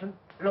there, Watson.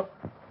 Look.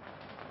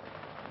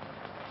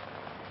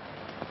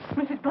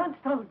 Mrs.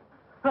 Bernstone,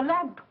 a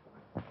lamp.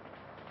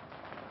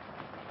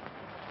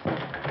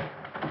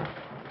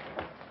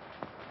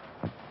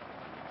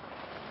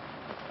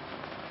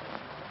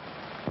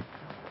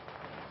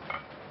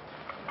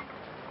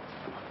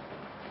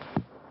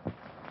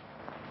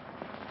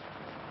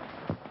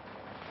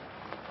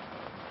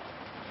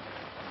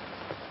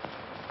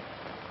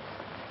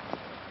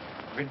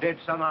 Been dead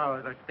some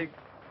hours, I think.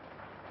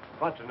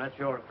 Watson, that's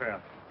your affair.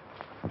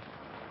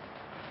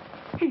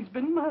 He's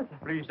been murdered.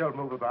 Please don't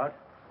move about.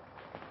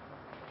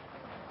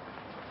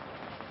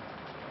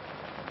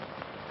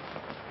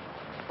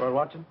 Well,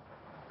 Watson?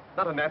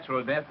 Not a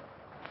natural death.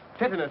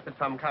 Tetanus of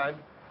some kind.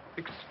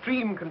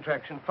 Extreme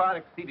contraction, far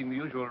exceeding the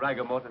usual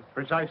rigor mortis.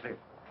 Precisely.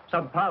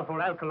 Some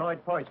powerful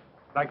alkaloid poison,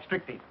 like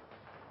strychnine.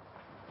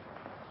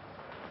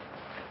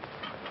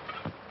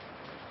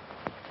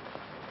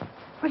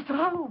 Mr.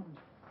 Holmes,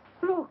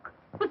 look,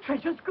 the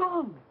treasure's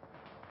gone.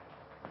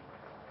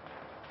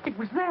 It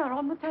was there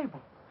on the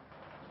table.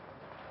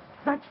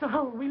 That's the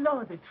hole we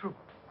lowered it through.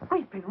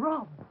 We've been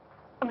robbed,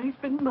 and he's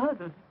been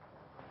murdered.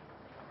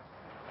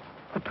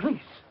 The police.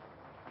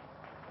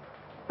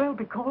 They'll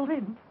be called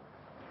in.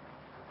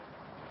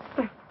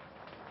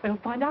 They'll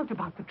find out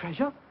about the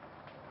treasure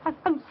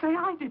and say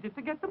I did it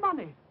to get the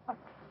money.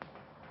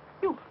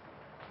 You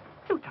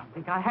don't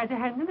think I had a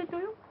hand in it, do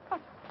you?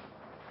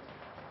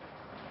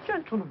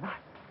 Gentlemen,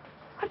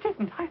 I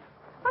didn't. I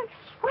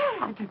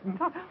swear I didn't.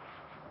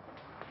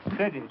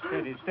 Steady,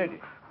 steady, steady.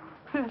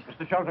 Yes.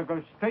 Mr. Shelter,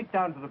 go straight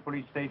down to the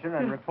police station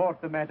and report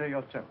the matter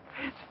yourself.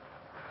 Yes.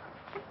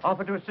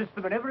 Offer to assist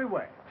them in every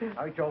way.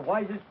 Now, it's your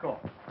wisest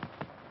call.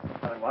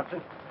 Now,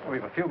 Watson,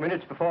 we've a few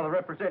minutes before the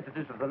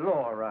representatives of the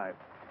law arrive.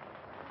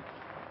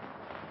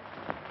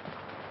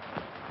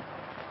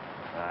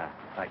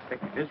 I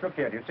expected this. Look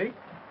here, do you see?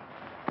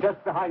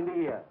 Just behind the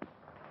ear.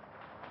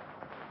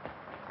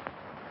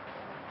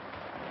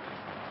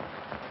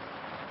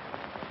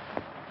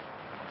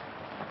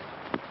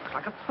 Looks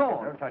like a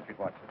thorn. Don't touch it,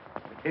 Watson.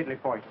 It's deadly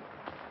poison.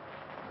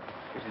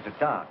 This is a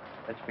dart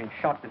that's been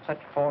shot with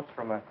such force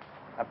from a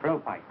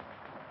blowpipe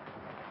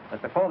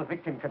that before the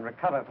victim can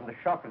recover from the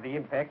shock of the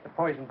impact, the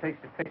poison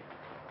takes effect,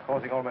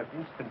 causing almost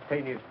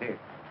instantaneous death.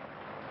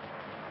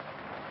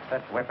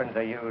 Such weapons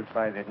are used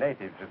by the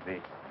natives of the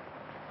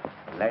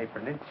Malay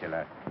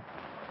Peninsula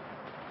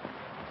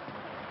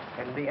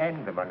and the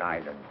Andaman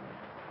Islands.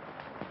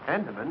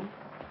 Andaman?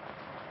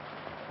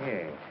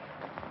 Yes.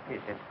 Yes,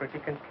 that's pretty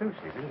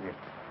conclusive, isn't it?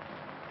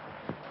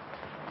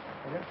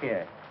 Look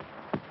here.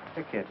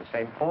 Look here, it's the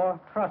same 4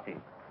 crosses.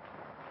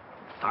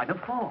 Sign of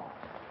 4.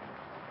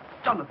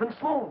 Jonathan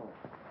Small.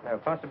 No,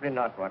 possibly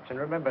not, Watson.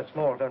 Remember,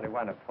 Small's only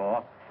one of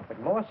 4. But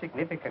more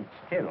significant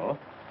still,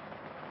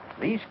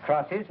 these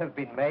crosses have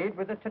been made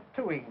with a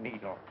tattooing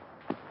needle.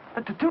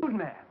 A tattooed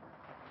man.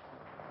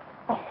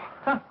 Oh,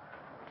 well,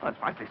 that's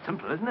frightfully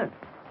simple, isn't it?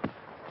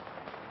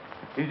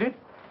 Is it?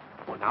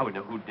 Well, now we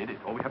know who did it.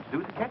 All we have to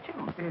do is to catch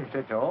him. Yes,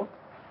 that's all.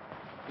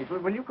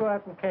 Will you go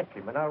out and catch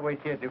him, and I'll wait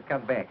here till you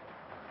come back?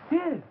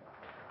 Yes.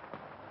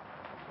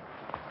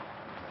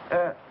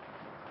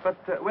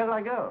 But where'll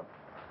I go?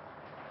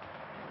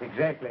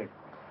 Exactly.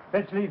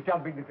 Let's leave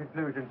jumping to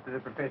conclusions to the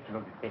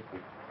professional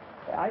detective.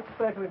 I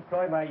prefer to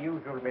employ my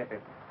usual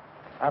method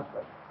of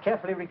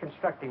carefully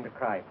reconstructing the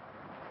crime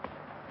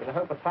in the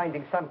hope of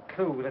finding some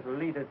clue that will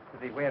lead us to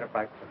the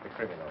whereabouts of the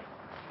criminal.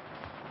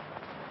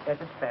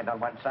 Let us stand on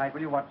one side,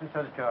 will you, Watson,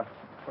 so that your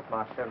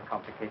footmarks don't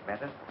complicate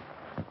matters.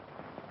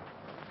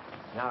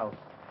 Now,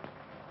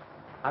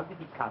 how did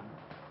he come?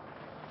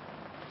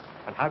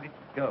 And how did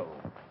he go?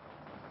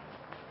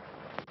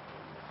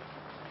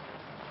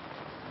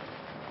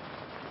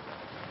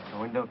 The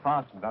window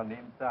fastened on the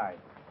inside.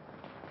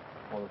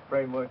 All the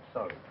framework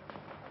solid.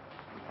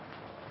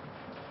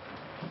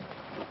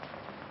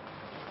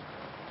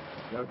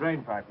 No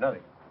drain pipe,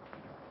 nothing.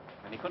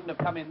 And he couldn't have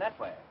come in that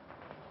way.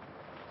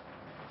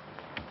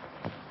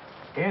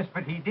 Yes,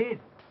 but he did.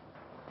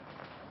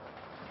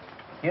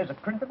 Here's a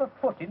print of a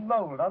foot in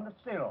mold on the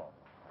sill.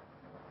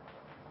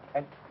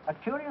 And a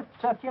curious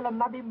circular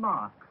muddy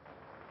mark.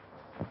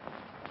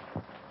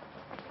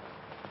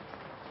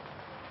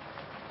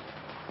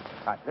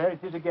 Right, there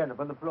it is again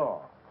upon the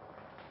floor.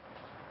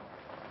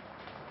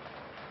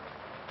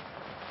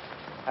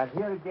 And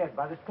here again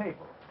by the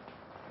table.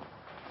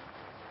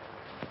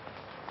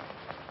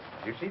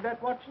 You see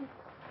that, Watson?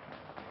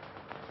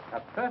 A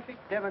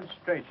perfect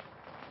demonstration.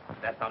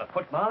 That's not a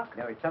footmark.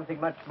 No, it's something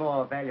much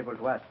more valuable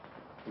to us.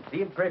 It's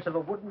the impress of a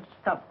wooden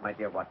stump, my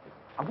dear Watson.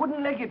 A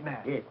wooden-legged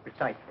man. Yes,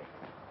 precisely.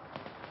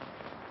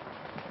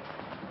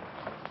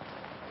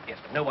 Yes,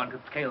 but no one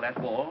could scale that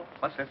wall,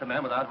 much less a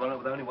man with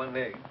only one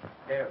leg.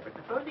 No, but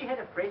suppose he had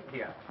a friend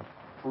here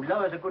who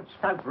lowers a good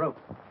stout rope.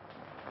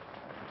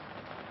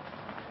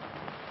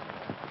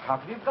 How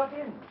could he have got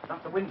in?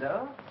 Not the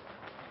window.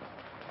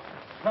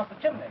 Not the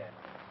chimney.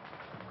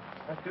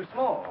 That's too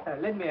small.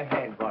 Lend me a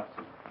hand,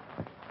 Watson.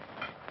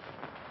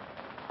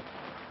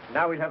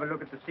 Now we'll have a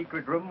look at the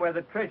secret room where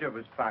the treasure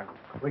was found.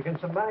 We can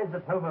surmise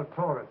that Homo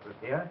Taurus was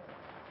here,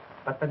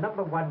 but the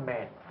 #1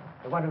 man,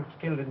 the one who's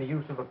skilled in the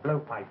use of a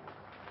blowpipe,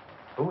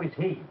 who is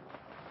he?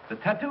 The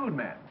tattooed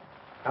man.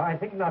 No, I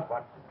think not,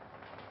 Watson.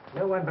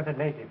 No one but a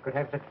native could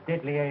have such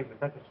deadly aim with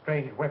such a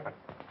strange weapon.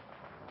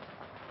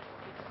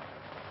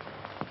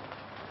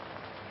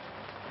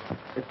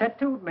 The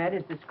tattooed man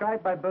is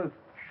described by both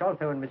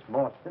Sholto and Miss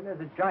Morstan as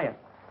a giant.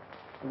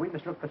 And we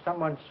must look for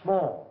someone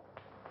small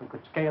who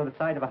could scale the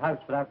side of a house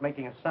without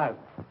making a sound.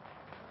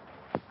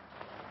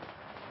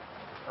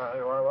 There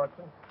you are,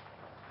 Watson.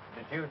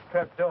 The huge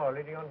trap door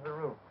leading onto the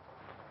roof.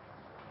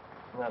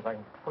 Now, if I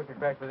can push it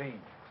back with ease.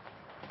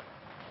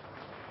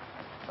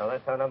 Well,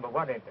 that's how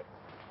 #1 entered.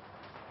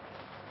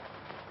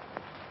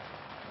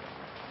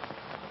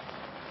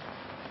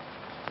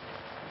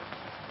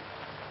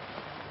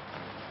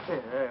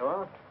 There you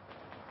are.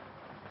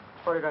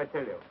 What did I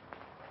tell you?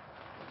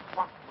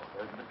 What?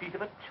 There's the feet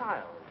of a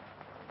child.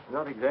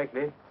 Not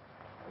exactly.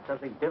 There's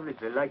something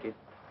devilishly like it.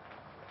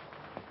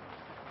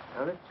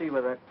 Now, let's see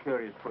where that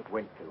curious foot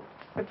went to.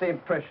 Get the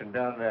impression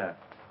down there.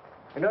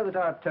 You know that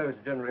our toes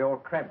are generally all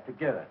cramped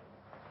together.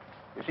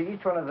 You see,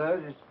 each one of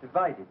those is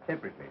divided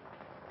separately.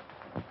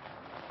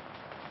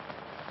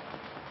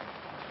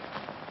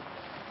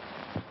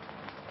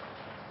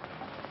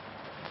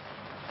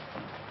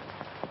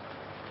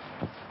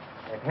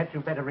 Perhaps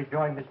you'd better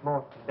rejoin Miss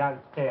Morstan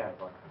downstairs,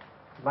 Watson.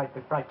 She might be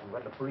frightened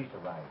when the police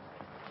arrive.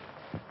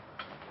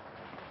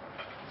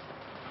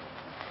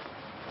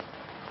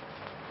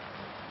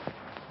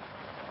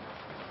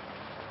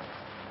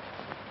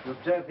 You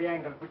observe the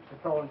angle at which the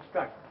thorn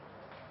struck?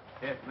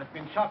 Yes, and it's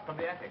been shot from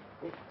the attic.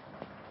 Yes.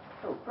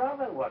 Oh,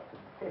 bravo, Watson.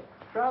 Yes,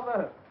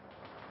 bravo.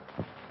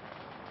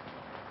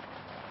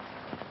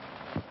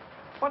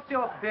 What's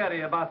your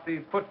theory about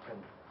these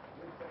footprints?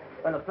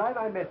 Well, apply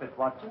my method,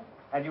 Watson,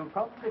 and you'll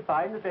probably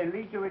find that they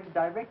lead you in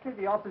directly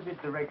the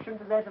opposite direction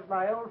to that of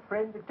my old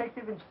friend,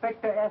 Detective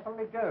Inspector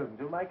Athelney Jones,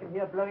 whom I can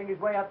hear blowing his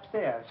way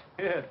upstairs.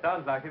 Yes,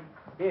 sounds like him.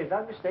 Yes,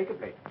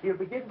 unmistakably. He'll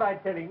begin by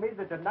telling me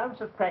that an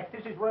ounce of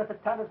practice is worth a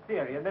ton of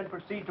theory, and then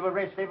proceed to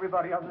arrest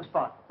everybody on the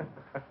spot.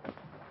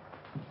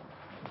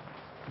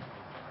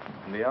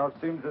 The house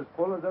seems as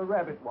full as a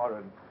rabbit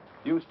warren.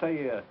 You stay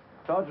here.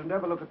 Sergeant,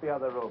 never look at the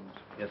other rooms.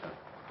 Yes, sir.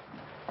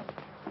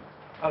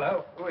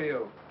 Hello, who are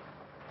you?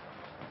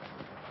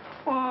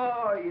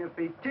 Oh, if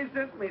it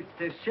isn't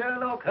Mr.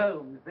 Sherlock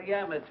Holmes, the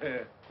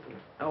amateur.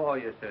 How are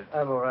you, sir?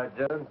 I'm all right,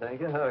 Jones, thank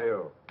you. How are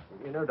you?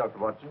 You know Dr.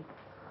 Watson?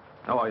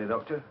 How are you,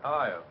 Doctor? How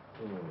are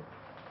you?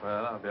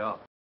 Well, I'll be off.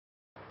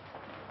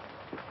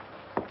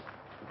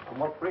 And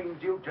what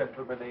brings you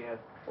gentlemen here?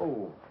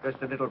 Oh,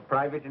 just a little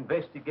private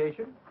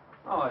investigation.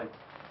 Oh, I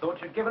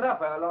thought you'd given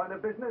up our line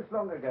of business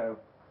long ago.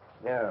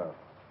 No.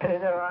 No,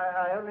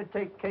 I only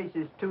take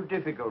cases too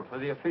difficult for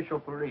the official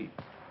police.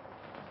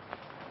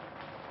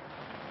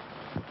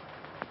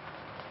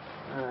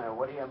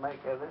 What do you make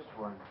of this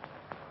one?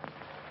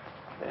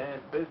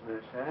 Bad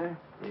business, huh?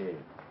 Yes.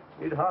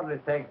 You'd hardly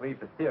thank me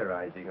for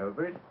theorizing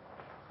over it.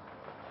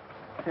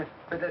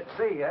 But let's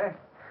see, eh?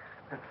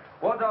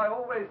 What I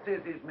always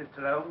says is,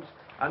 Mr. Holmes,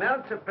 an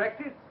ounce of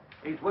practice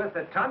is worth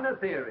a ton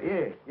of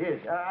theory.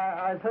 Yes.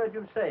 I've heard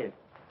you say it.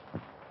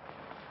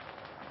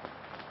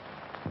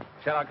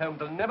 Sherlock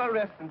Holmes will never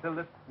rest until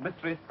this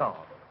mystery is solved.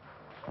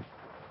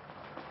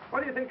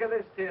 What do you think of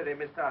this theory,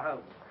 Mr.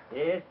 Holmes?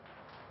 Yes?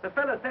 The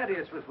fellow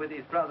Thaddeus was with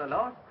his brother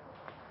last.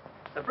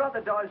 The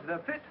brother dies in a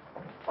fit,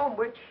 on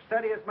which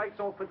Thaddeus makes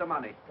off with the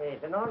money. Yes,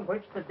 and on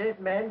which the dead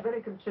man very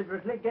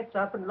considerately gets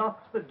up and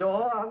locks the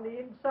door on the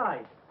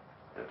inside.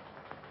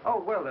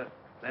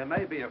 There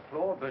may be a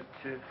flaw,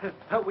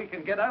 but we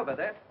can get over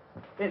that.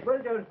 Yes,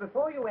 well, Jones,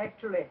 before you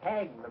actually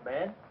hang the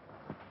man,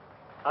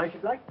 I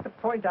should like to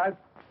point out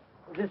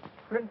this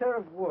splinter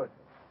of wood.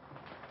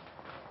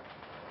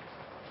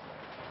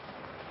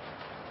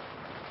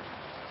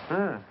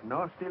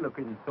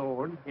 Nasty-looking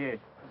thorn. Yes.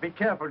 Be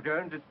careful,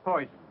 Jones, it's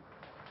poison.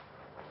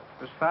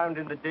 It was found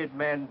in the dead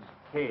man's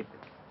head.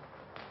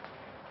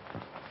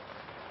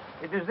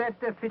 Does that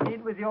fit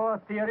in with your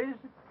theories?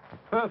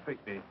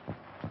 Perfectly.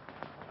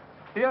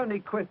 The only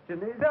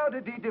question is, how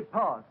did he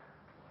depart?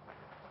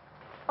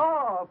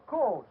 Oh, of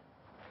course.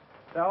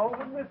 The hole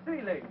in the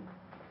ceiling.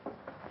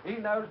 He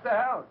knows the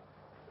house.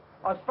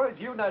 I suppose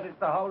you noticed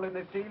the hole in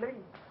the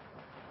ceiling?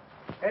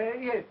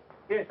 Yes,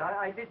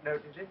 I did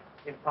notice it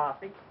in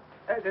passing.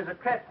 There's a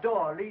trap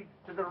door leads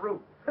to the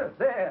roof.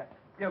 There,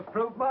 you've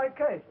proved my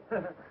case.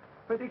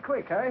 Pretty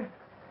quick, eh?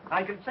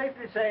 I can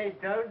safely say,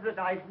 Jones, that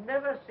I've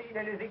never seen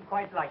anything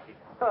quite like it.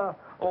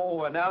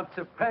 An ounce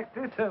of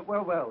practice?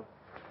 Well.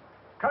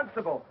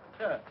 Constable.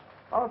 Sir.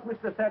 Ask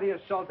Mr.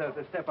 Thaddeus Sholto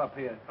to step up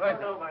here. Right.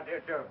 No, my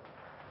dear Jones.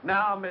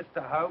 Now,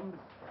 Mr. Holmes,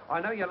 I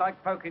know you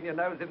like poking your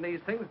nose in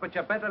these things, but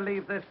you better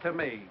leave this to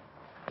me.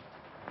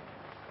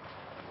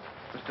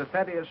 Mr.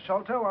 Thaddeus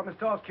Sholto, I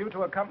must ask you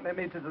to accompany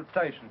me to the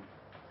station.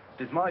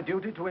 It is my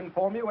duty to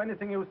inform you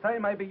anything you say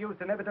may be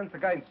used in evidence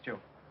against you.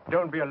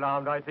 Don't be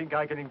alarmed. I think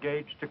I can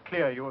engage to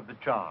clear you of the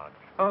charge.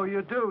 Oh,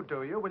 you do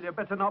you? Well, you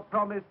better not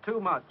promise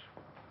too much.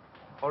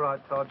 All right,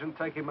 Sergeant,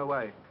 take him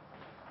away.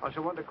 I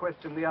shall want to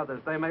question the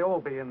others. They may all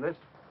be in this.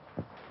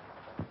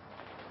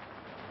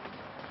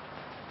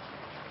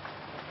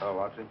 Oh,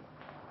 Watson.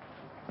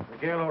 The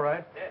girl all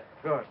right? Yes.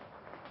 Good.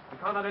 You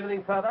can't have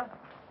anything further?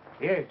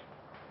 Yes.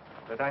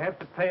 But I have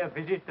to pay a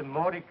visit to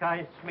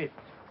Mordecai Smith.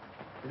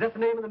 Is that the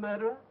name of the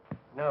murderer?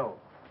 No.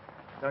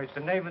 No, it's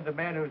the name of the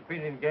man who's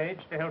been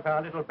engaged to help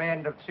our little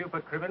band of super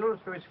criminals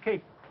to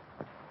escape.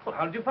 Well,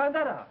 how did you find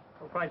that out?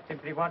 Well, quite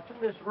simply, Watson,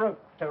 this rope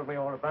told me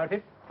all about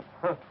it.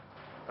 Huh.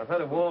 I've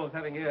heard of walls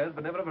having ears,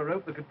 but never of a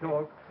rope that could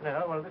talk.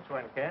 No, well, this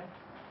one can.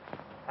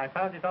 I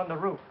found it on the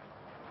roof.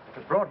 It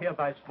was brought here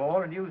by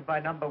Small and used by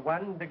number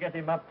 1 to get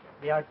him up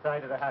the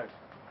outside of the house.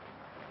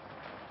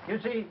 You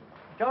see,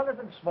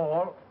 Jonathan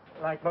Small,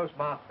 like most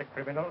master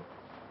criminals,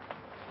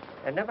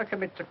 never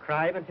commits a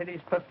crime until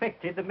he's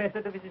perfected the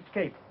method of his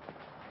escape.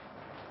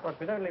 But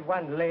with only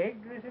one leg,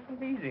 this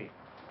isn't easy.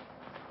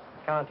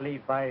 He can't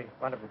leave by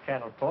one of the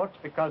channel ports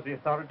because the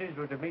authorities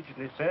would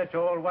immediately search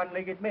all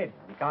one-legged men.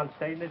 He can't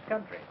stay in this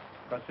country,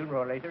 because sooner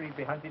or later he'd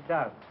be hunted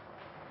down.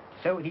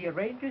 So he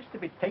arranges to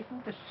be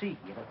taken to sea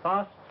in a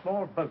fast,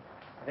 small boat,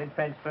 and then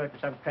transferred to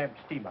some tramp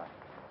steamer,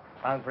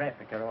 bound for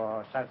Africa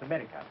or South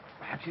America.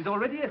 Perhaps he's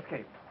already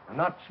escaped.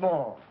 Not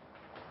small.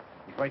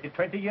 He's waited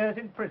 20 years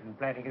in prison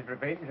planning his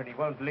revenge, and he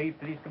won't leave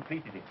till he's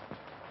completed it.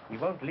 He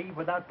won't leave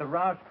without the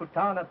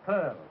Rajputana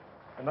pearl,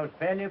 the most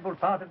valuable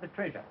part of the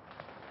treasure.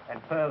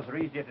 And pearls are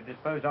easier to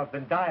dispose of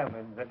than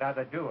diamonds and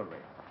other jewelry.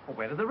 Well,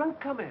 where does the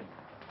rope come in?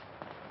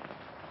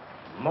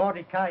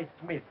 Mordecai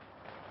Smith.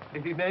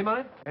 Is his name on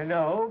it?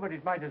 No, but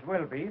it might as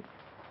well be.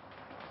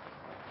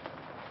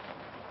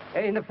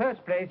 In the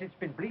first place, it's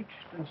been bleached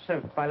and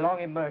soaked by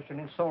long immersion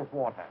in salt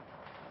water.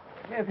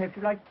 If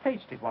you like to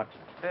taste it, Watson.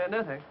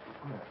 No, thanks.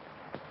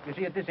 You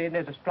see, at this end,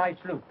 there's a splice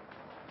loop,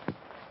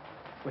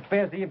 which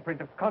bears the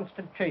imprint of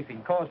constant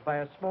chafing caused by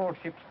a small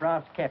ship's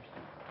brass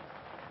capstan.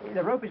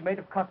 The rope is made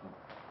of cotton.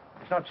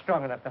 It's not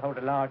strong enough to hold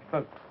a large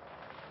boat.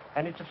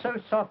 And it's of so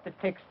soft a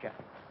texture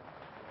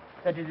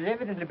that it has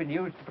evidently been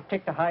used to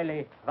protect a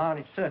highly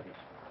varnished surface,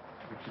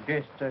 which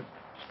suggests a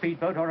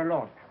speedboat or a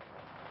launch.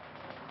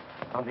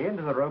 On the end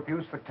of the rope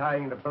used for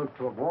tying the boat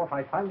to a wharf,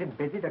 I found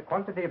embedded a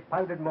quantity of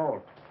powdered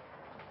malt,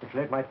 which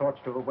led my thoughts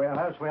to a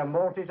warehouse where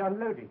malt is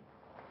unloaded.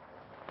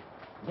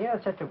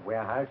 Near such a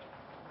warehouse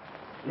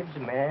lives a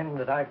man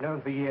that I've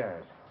known for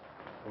years,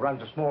 who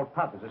runs a small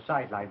pub as a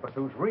sideline, but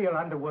whose real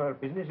underworld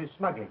business is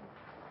smuggling.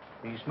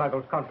 He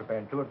smuggles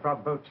contraband to and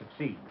from boats at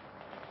sea.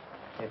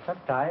 Yet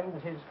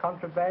sometimes his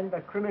contraband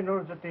are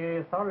criminals that the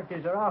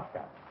authorities are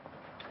after.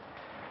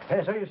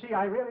 So you see,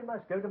 I really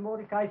must go to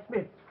Mordecai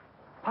Smith.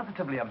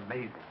 Positively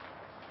amazing.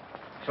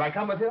 Shall I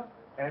come with you?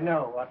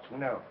 No, Watson,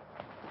 no.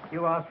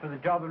 You asked for the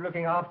job of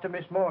looking after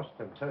Miss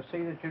Morstan, so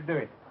see that you do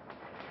it.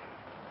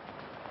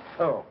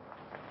 Oh,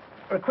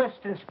 request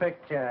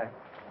Inspector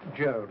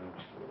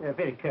Jones,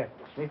 very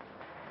courteously,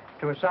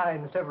 to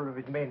assign several of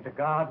his men to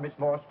guard Miss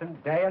Morstan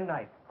day and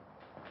night.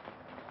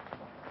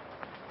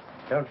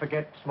 Don't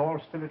forget,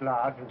 Small's still at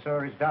large, and so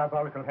are his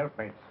diabolical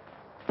helpmates.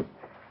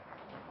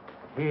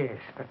 Yes,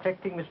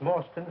 protecting Miss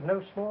Morstan's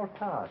no small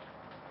task.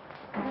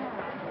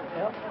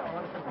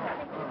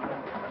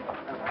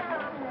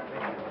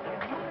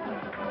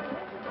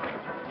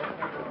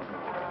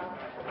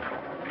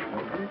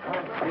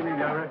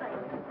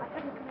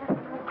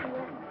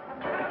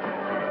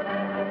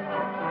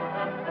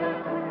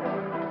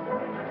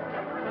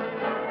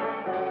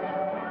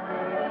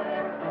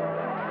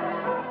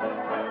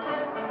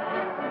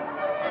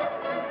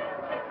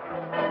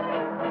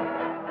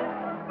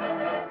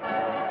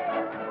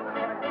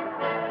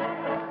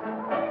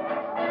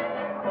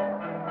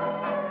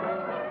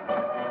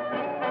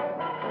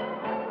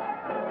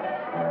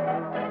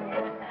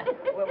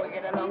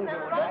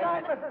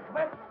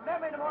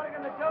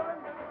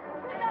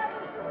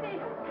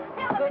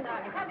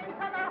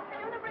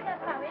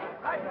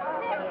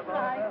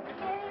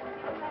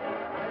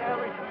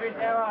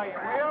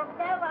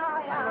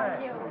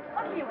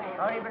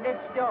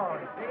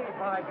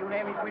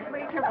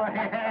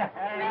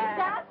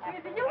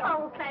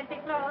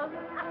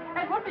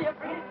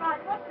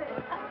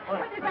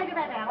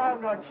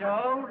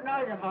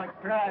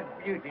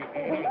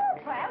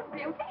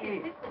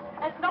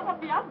 That's not what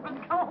the husband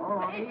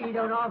calls me. He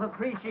don't half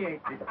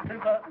appreciate it.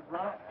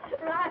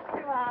 Right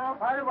you are.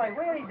 By the way,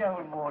 where is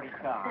old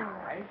Mordecai?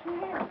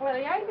 Well,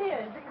 he ain't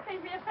here, as you can see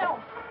for yourself.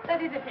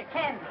 That is, if you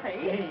can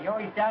see. Oh,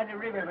 he's down the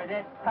river with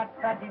that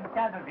putt-putt in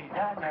front of it,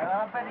 huh?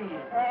 No, but he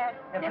is.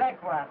 The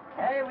black one,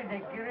 with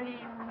the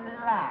green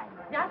line.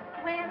 Just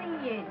where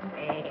he is.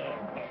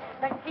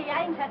 But she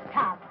ain't a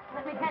tub,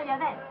 let me tell you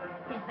that.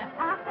 She's the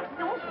fastest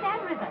north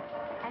down river.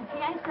 And she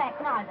ain't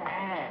black neither.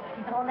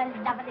 She's all a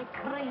lovely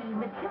cream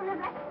with silver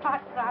black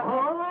stripes around her.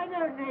 Oh, I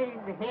don't need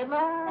him.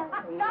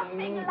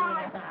 Nothing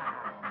like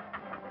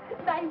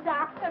named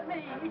after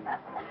me.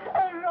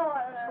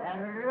 Aurora.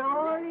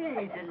 Aurora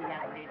is a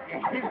lovely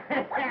name.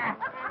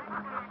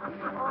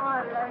 Oh,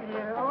 I love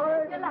you.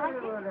 Oh, you like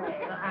it?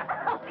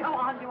 Oh, go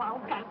on, you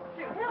old goat.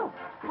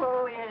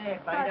 Oh, yeah,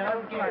 but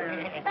don't get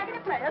it. Back in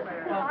the place. I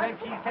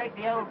bet you take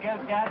the old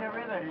goat down the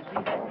river to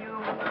see that new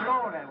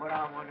Aurora, what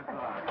I want to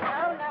buy.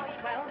 Oh, no, he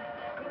won't.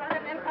 He won't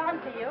have no time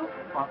for you.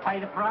 I'll pay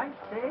the price,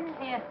 eh?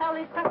 Yes, all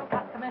his trouble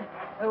customer.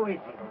 Who is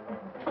he?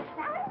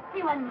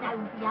 You a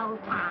nosy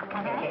old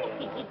Parker,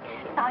 eh?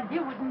 Thought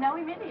you wouldn't know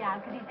him anyhow,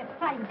 because he's a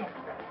stranger.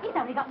 He's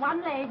only got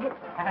one leg.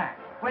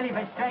 Well, if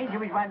a stranger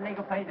with one leg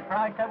will pay the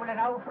price, so will an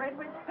old friend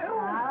with two.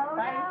 Oh,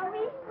 no,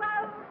 he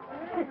won't.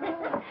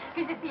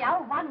 Because if the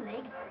old one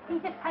leg, he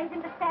just pays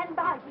him to stand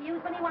by to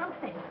use when he wants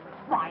it.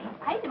 Why, he's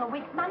paid him a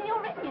week's money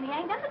already, and he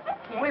ain't done the trick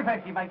yet. We've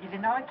actually made it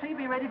tonight, so he'll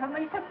be ready for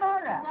me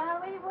tomorrow.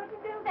 No, he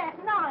wouldn't do that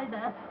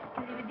neither.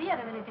 Because he was here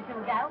a minute or two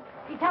ago.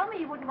 He told me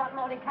he wouldn't want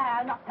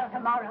Mordecai not till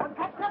tomorrow, and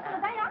perhaps not till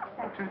the day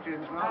after.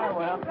 Oh,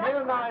 well,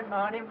 never mind,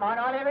 Marty.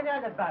 I'll have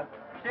another boat.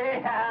 See,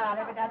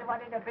 never done one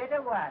in a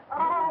better one.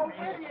 Oh,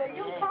 will you?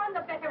 You find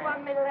a better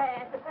one, my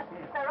lad.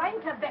 There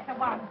ain't a better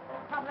one.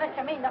 Unless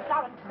you mean the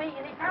Florence Bee,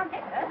 and he can't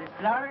get her. The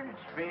Florence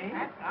Bee?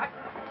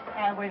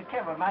 Well,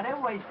 come on, man,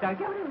 don't waste time.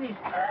 Give me this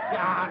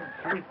dance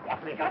with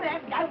me. Go there,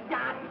 go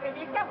dance with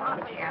you. Come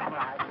on, you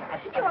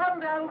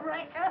old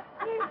wrecker.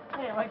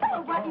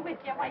 Nobody with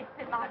you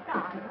wasting my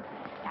time.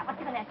 Now, what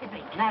you going to have to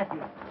drink?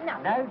 Nothing. No.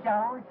 No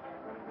doors,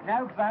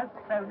 no buzz,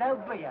 so no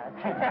beer.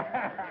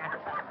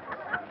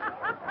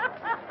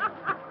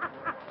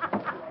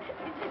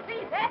 Did you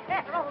see that,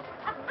 Harold?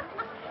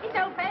 He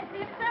don't fancy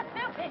himself,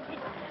 do he?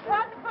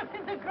 One foot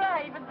in the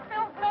grave and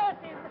still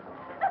flirting.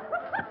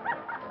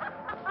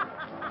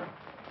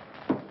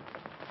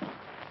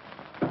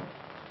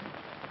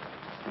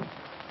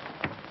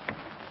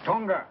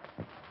 Tonga.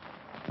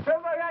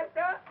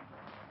 Silverester?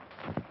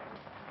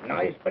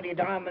 Nice pretty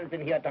diamonds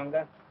in here,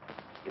 Tonga.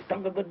 Is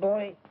Tonga a good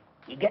boy?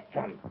 He gets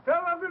some.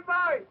 Silver, good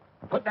boy.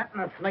 Put that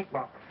in a snake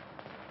box.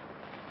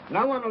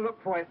 No one will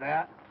look for it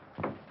there.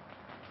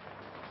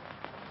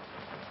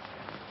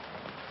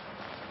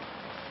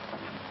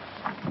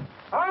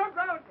 Oh,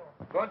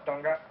 good,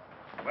 Tonga.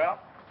 Well,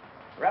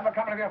 grab a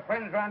couple of your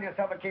friends round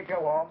yourself to keep you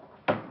warm.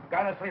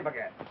 Go to sleep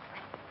again.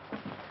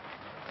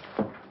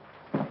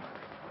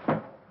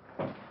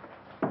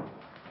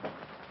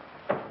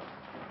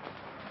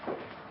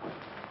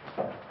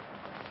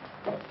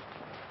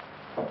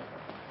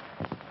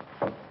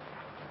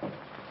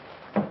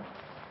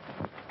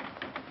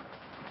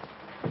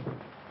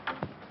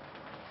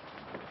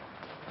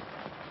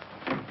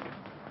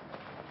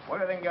 What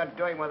do you think you're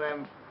doing with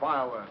them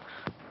fireworks?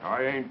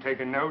 I ain't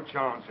taking no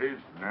chances,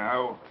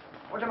 now.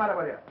 What's the matter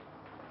with you?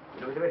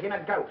 You look as if you've seen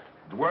a ghost.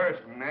 It's worse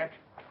than that.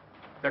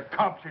 The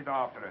cops is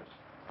after us.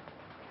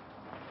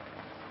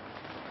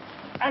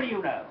 How do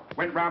you know?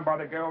 Went round by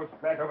the girls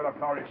back over the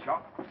florist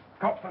shop.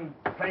 Cops and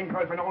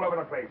plainclothes been all over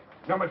the place.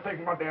 No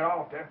mistaking what they're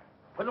after.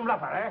 Put them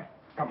bluffer, eh?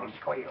 Come on,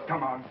 squeal.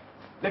 Come on.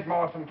 Let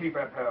Marston keep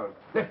her pearls.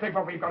 Let's take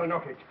what we've got to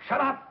knock it.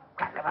 Shut up!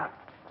 Crack them up.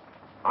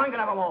 I'm gonna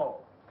have them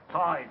all.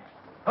 Besides,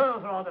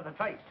 pearls are under the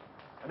trace.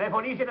 And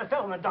therefore easier to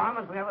sell than the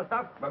diamonds and the other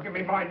stuff. Well, give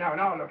me mine now,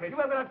 and I'll look it. You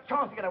haven't got a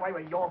chance to get away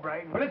with your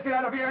brain. Well, let's get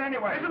out of here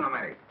anyway. Listen to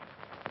me.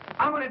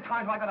 How many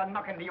times have I got to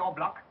knock into your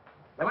block?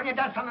 That when you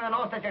done something the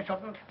law says you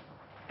shouldn't,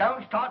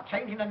 don't start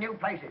changing to new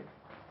places.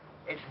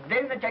 It's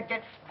then that you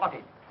get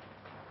spotted.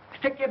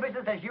 Stick to your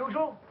business as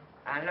usual,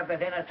 and look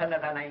as innocent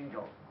as an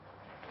angel.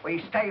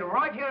 We stay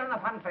right here in the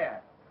fun fair,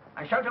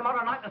 and show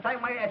tomorrow night the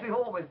same way as we've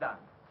always done.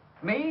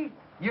 Me,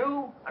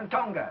 you, and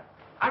Tonga.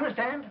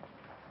 Understand?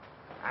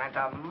 And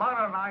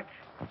tomorrow night...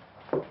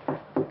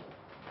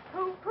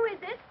 Who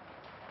is it?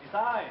 It's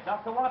I,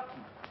 Dr.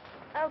 Watson.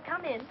 Oh,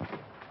 come in.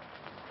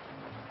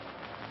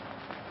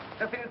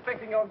 Just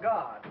inspecting your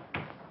guard.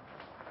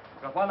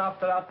 Got one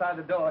officer outside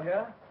the door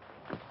here,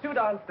 two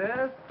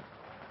downstairs,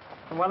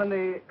 and one in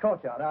the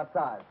courtyard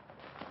outside.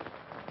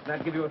 Does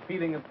that give you a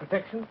feeling of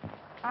protection?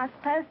 I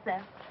suppose so.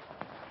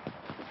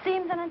 It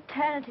seems an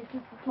eternity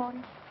since this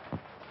morning.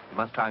 You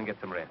must try and get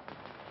some rest.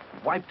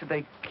 Wipe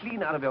today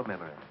clean out of your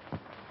memory.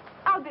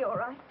 I'll be all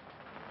right.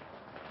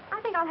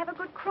 I think I'll have a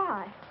good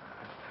cry.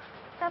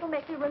 That'll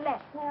make me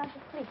relax and lay down to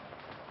sleep.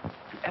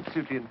 You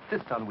absolutely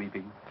insist on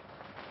weeping.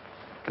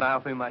 Can I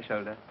offer you my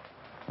shoulder?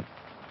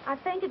 I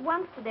fainted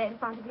once today in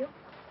front of you.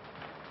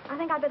 I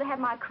think I'd better have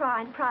my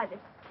cry in private.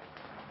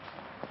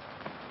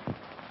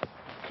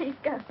 Please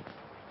go.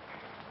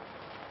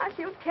 I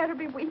feel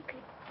terribly weepy.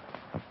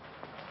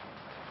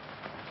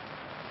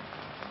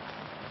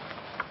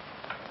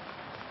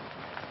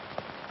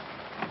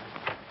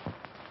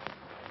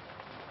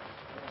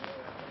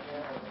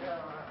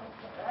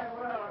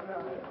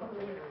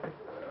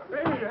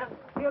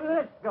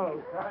 Let's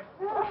go.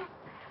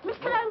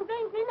 Mr. Holmes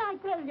ain't in, I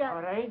tell you.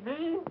 All right,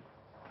 then.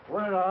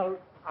 Well,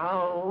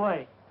 I'll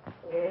wait.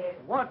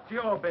 What's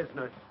your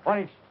business? Well,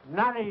 it's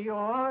none of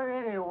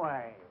yours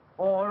anyway.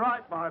 All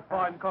right, my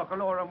fine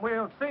cockalorum,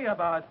 we'll see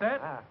about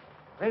that.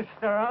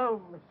 Mr.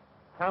 Holmes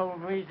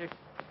told me to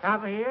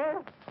come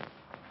here.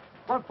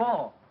 What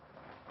for?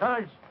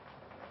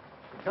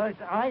 Because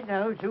I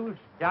knows who's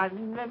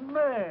done the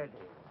murder.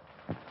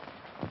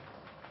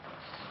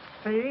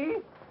 See?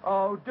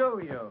 Oh,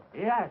 do you?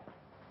 Yes.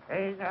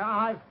 And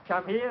I've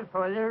come here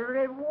for the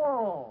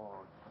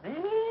reward.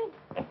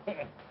 See?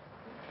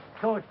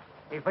 So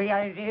if he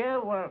ain't here,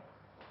 well,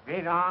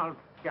 then I'll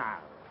go.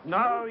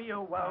 No,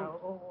 you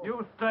won't.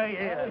 You stay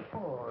here.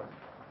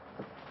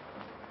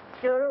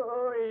 Who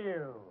are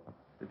you?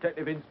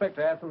 Detective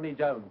Inspector Anthony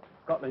Jones,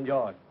 Scotland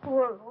Yard.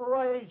 Well,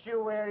 why ain't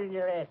you wearing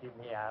your hat in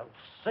the house?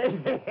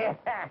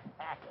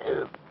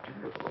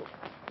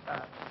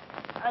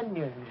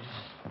 Onions.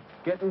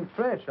 Getting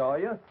fresh, are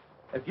you?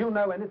 If you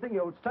know anything,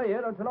 you'll stay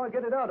here until I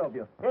get it out of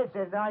you. It's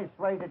a nice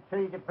way to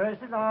treat a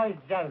person I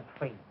don't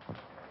think.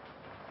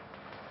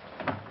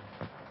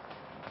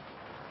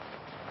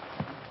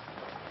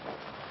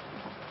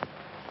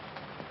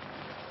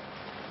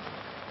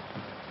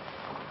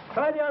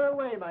 Try the other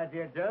way, my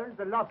dear Jones.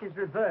 The lock is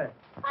reversed.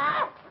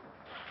 Ah!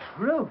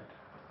 Ruth!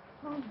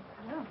 Oh,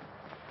 no.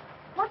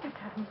 What Mr.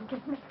 Holmes will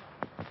give me.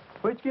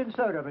 Whiskey and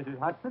soda, Mrs.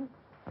 Hudson.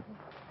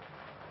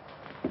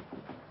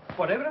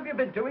 Whatever have you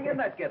been doing in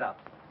that get-up?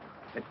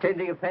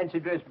 Attending a fancy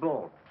dress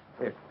ball.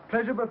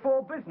 Pleasure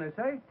before business,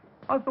 eh?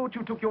 I thought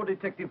you took your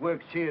detective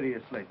work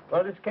seriously.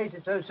 Well, this case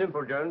is so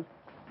simple, Jones.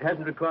 It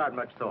hasn't required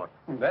much thought.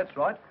 That's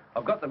right.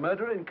 I've got the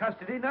murderer in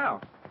custody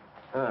now.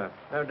 Ah,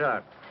 no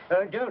doubt.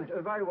 Jones,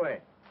 by the way,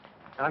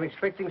 I'm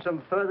expecting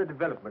some further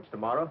developments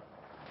tomorrow,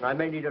 and I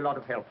may need a lot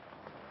of help.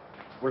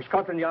 Will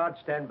Scotland Yard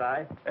stand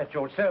by? At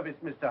your service,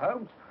 Mr.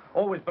 Holmes.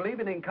 Always believe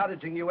in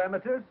encouraging you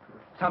amateurs.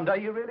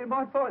 Someday you really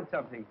might find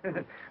something.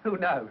 Who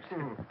knows?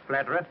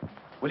 Flatterer?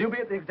 Will you be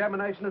at the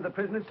examination of the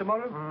prisoners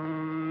tomorrow?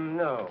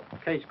 No.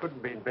 Case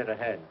couldn't be in better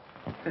hands.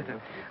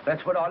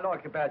 That's what I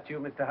like about you,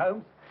 Mr.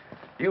 Holmes.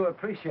 You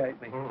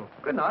appreciate me.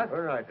 Good night. All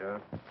right,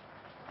 Jones.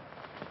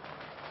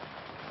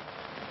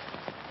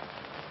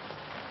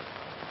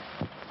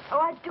 Oh,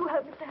 I do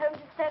hope Mr.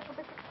 Holmes' search will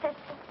be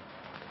successful.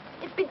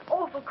 It's been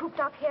awful cooped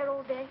up here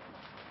all day,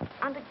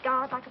 under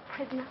guard like a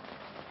prisoner,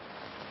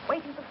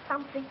 waiting for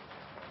something.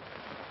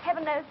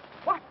 Heaven knows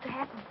what to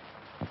happen.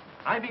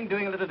 I've been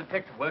doing a little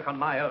detective work on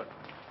my own.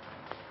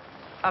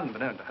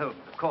 Unbeknown to Holmes,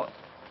 of course.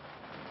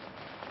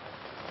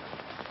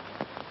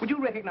 Would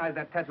you recognize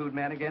that tattooed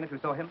man again if you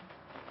saw him?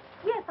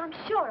 Yes, I'm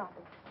sure of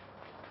it.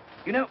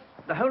 You know,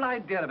 the whole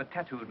idea of a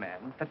tattooed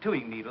man,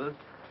 tattooing needles,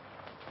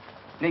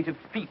 native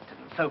feet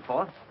and so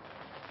forth,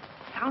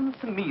 sounds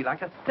to me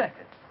like a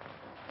circus.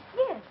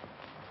 Yes,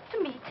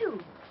 to me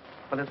too.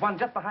 Well, there's one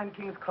just behind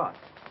King's Cross.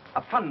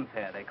 A fun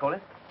fair, they call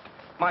it.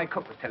 My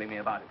cook was telling me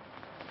about it.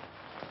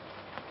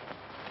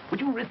 Would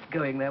you risk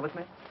going there with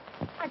me?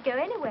 I'd go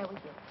anywhere with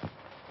you.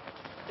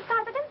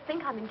 Besides, I don't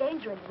think I'm in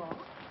danger anymore.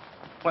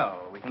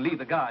 Well, we can leave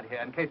the guard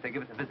here in case they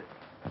give us a visit.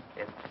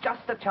 It's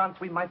just a chance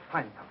we might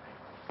find something.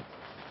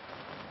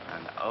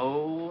 And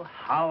oh,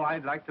 how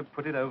I'd like to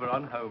put it over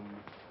on Holmes.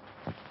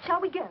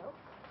 Shall we go?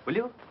 Will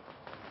you?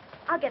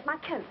 I'll get my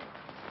coat.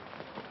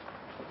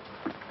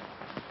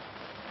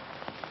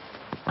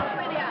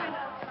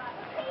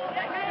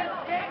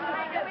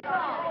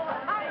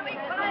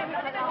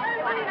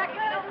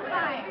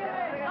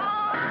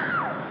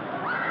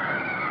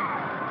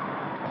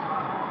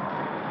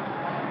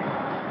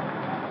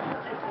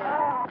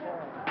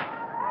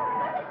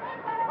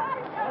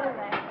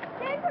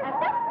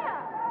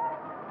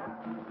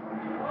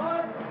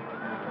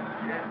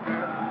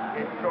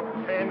 It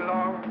took 10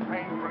 long,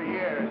 painful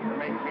years to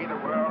make me the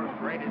world's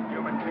greatest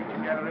human picture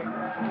gallery.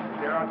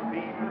 There are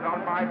seams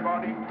on my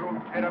body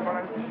too terrible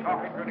and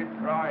shocking to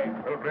describe.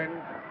 Well,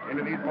 friends,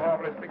 into these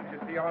marvelous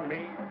pictures see on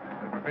me,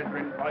 the Professor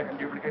inside can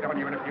duplicate on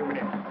you in a few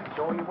minutes.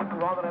 So you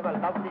wouldn't rather have a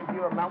lovely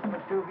view of Mount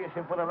Vesuvius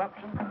in full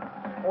eruption?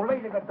 Or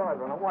Lady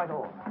Godiva on a white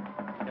horse?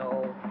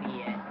 No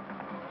fear.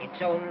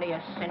 It's only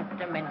a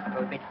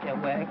sentimental bit of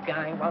work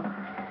I want.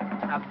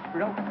 A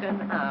broken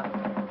heart,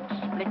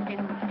 split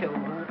in two,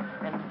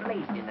 and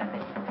bleeding a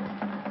little.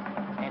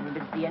 And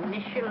with the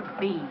initial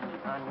B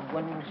on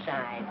one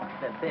side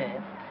for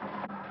birth,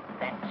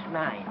 that's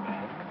my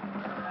name.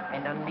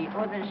 And on the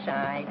other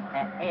side,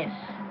 a S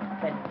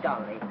for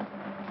Dolly.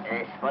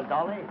 S for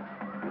Dolly?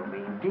 You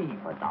mean D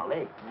for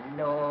Dolly?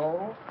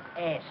 No,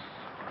 S.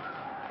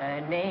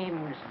 Her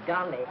name's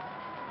Dolly,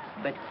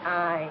 but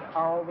I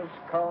always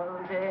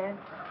called her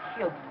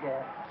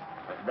Sugar.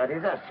 That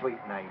is a sweet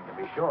name, to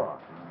be sure.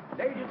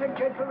 Ladies and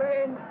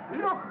gentlemen,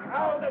 look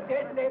how the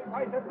deadly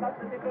python got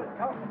the little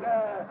tongue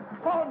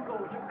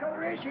fondles and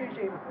caresses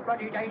him.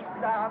 But it ain't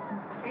love,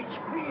 it's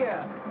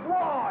fear.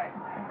 Why?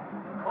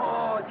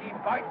 Oh, he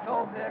bites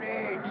off their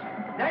heads.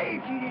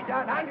 They've seen it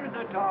done hundreds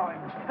of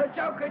times. And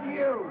so can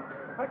you.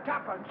 For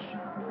tuppence.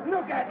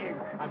 Look at him.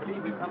 I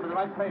believe we've come to the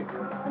right place.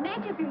 A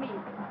native, you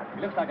mean?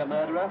 He looks like a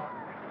murderer.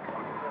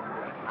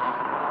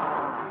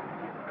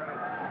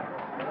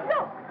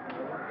 Look!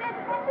 There's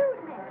a tattooed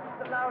man.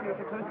 Allowed you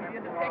to close to be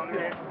a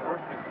detective.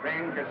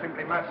 Strange, you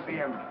simply must see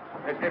him.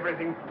 There's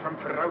everything from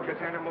ferocious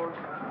animals,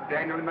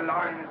 Daniel in the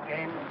lion's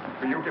den,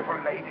 beautiful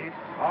ladies,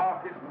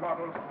 half his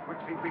models, which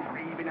seem to be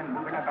breathing and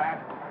moving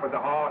about, with the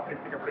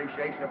artistic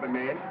appreciation of the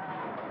men.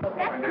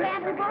 That's the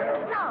man who bought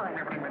the flowers.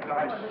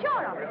 I'm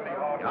sure of it.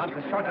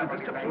 Answer Sergeant's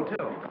description,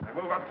 too.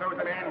 Move up close,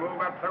 men, move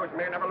up close,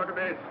 men. Have a look at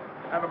this.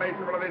 Have a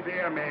basin full of this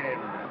here,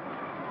 men.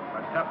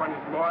 A tuppence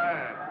more.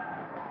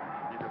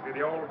 You can see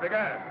the old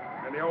figure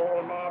and the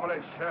old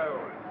marvelous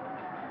show.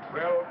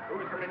 Well,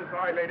 who's coming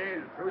inside,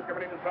 ladies? Who's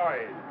coming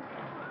inside?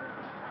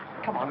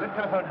 Come on, let's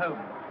telephone home.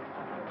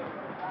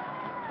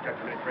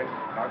 Just a minute, Chris.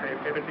 I'll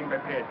get everything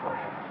prepared for you.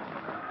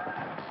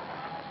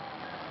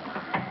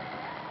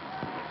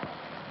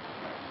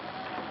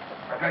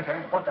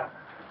 Professor? What's that?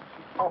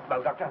 Off,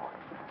 Mo, Doctor.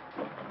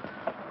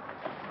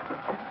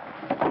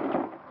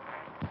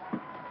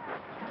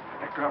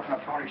 That girl from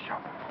the florist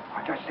shop.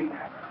 I just seen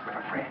her with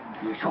a friend.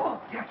 You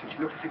sure? Yes, and she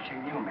looks as if she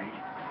knew me.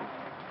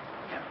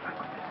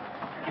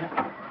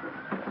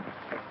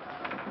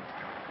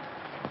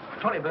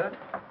 Sorry, Bert.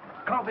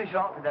 Can't be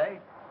sharp today.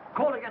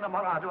 Call again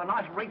tomorrow. I'll do a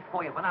nice wreath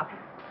for you for nothing.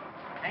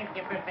 Thank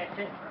you,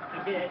 Professor. It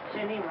hurts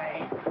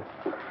anyway.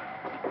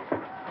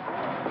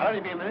 I'll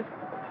only be a minute.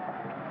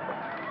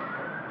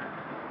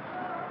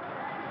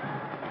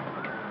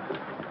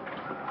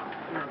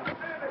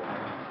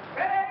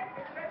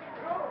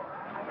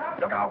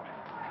 Look out.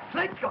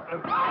 Snake's got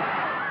loose.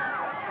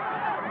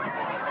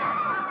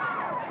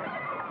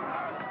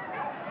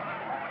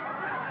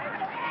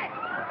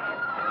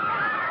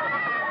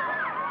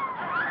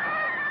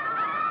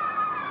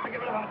 Get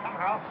rid of him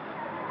somehow.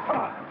 Come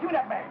on, give me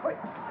that bag, quick.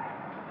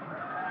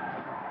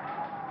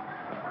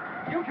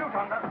 You too,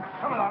 Tonga.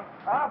 Come along.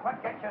 Ah,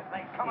 forget your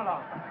snake. Come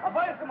along. I'll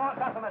buy you some more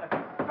South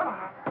America. Come on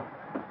now.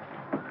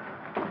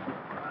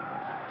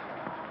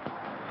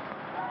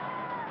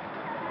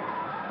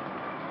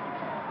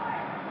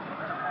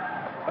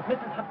 But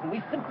Mrs. Hudson,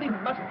 we simply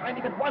must find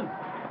him at once.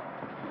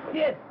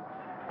 Yes,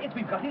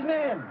 we've got his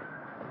man.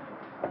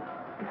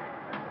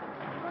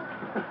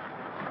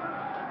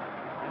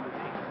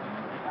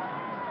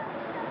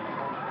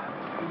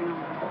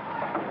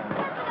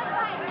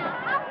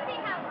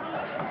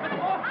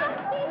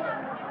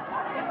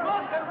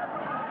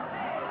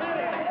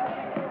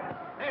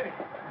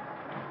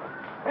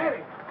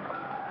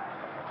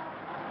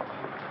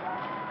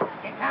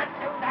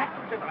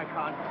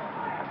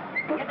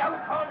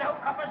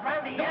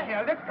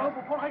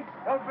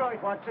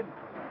 Watson.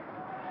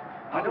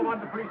 I don't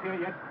want the police here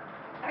yet.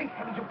 Thank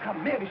heavens you've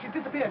come. Mary, she's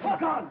disappeared. She's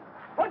gone.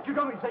 What you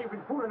going to say you've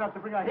been fool enough to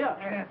bring her here?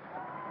 Yes.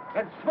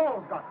 Then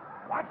Small's got.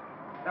 What?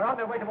 They're on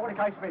their way to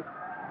Mordecai Smith.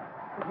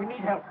 If we need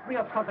help, bring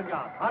up Scotland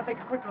Yard. I'll take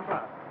a quick look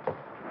around.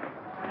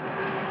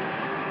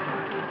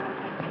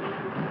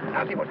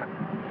 Now see what's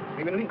happened.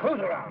 We've been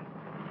closing around.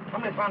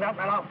 Somebody's found out and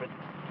they're after it.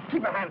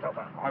 Keep your hands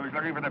open. I was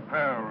looking for the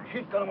pearls.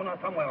 She's got them on her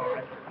somewhere, all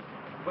right.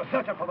 We'll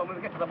search her for them when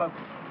we get to the boat.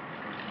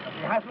 If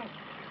she hasn't,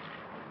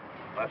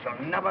 I shall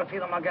never see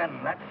them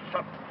again. That's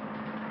certain.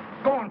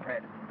 Go on,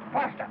 Fred.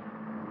 Faster.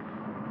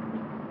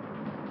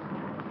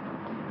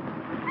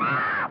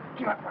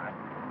 Keep up, Fred.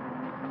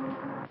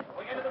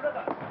 We're into the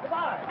river.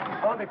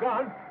 Goodbye. Oh, they're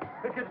gone.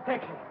 Let's get a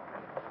taxi.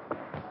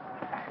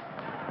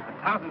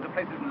 Thousands of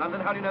places in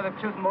London. How do you know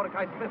they've chosen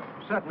Mordecai Smith?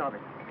 Certain of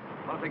it.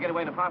 Why don't they get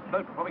away in a fast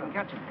boat before we can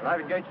catch him? Well,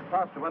 I've engaged a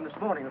faster one this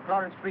morning, the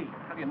Florence Free.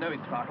 How do you know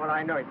it's fast? Well,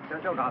 I know it.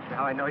 Don't ask me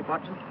how I know it,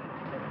 Watson.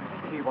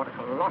 See what a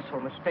colossal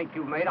mistake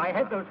you've made. I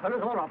had those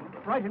fellows, all of them,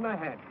 right in my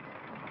hand.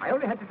 I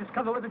only had to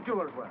discover where the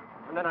jewels were,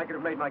 and then I could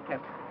have made my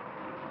capture.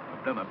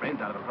 Blow my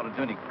brains out of it. Thought it'd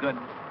do any good.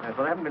 Yes,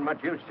 well, I haven't been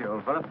much use to you,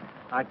 old fellow.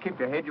 I'd keep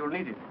your head, you'll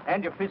need it.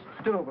 And your fists,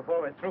 too,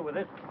 before we're through with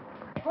this.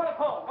 What a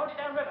call. Watch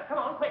down river. Come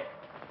on, quick.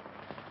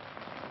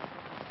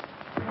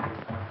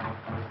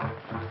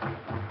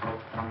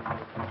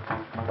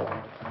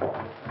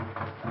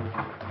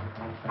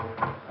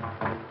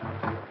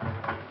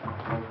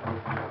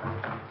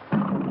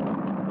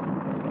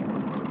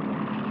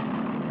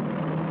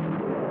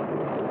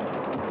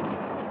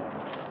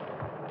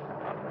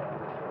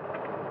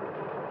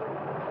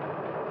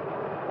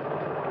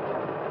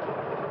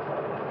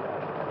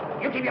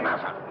 You keep your mouth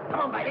shut. Come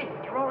on, Bailey.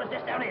 Your roll is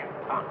just down here.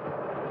 Come on.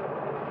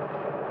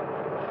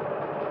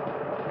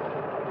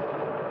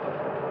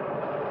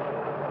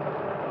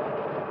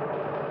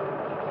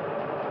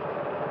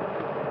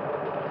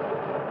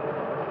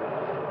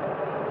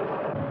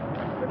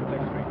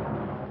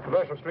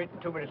 Commercial Street in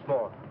 2 minutes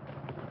more.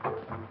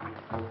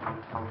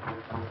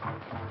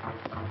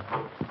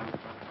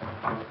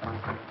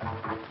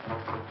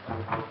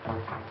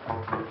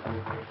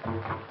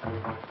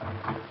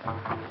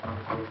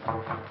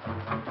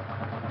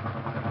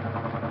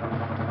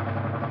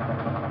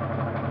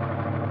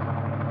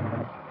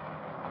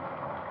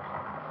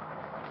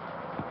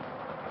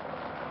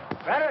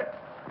 Bennett!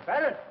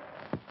 Bennett!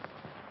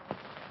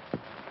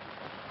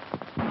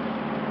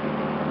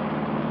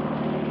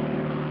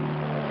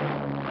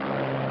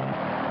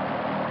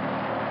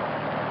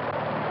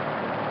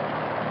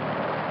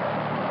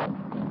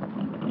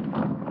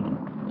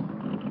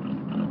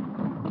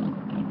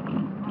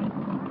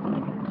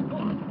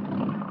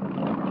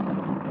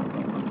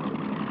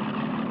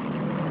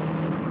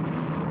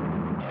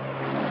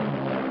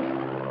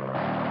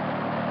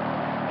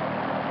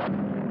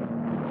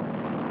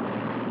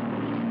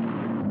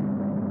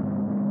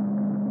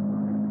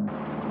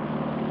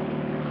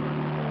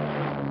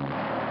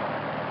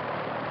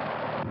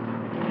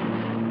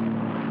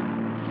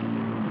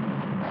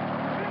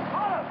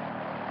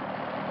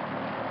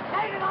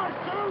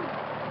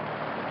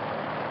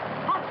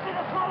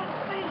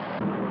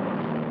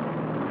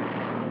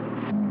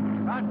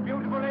 That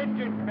beautiful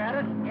engine,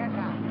 Barrett. Yes,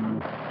 sir.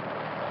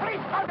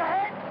 Please, hold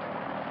ahead.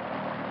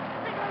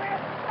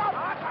 Stop!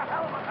 What the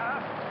hell with her?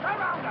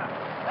 Surround her.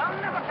 They'll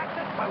never catch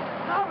this boat.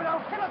 No,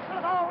 they'll kill us for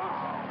the whole.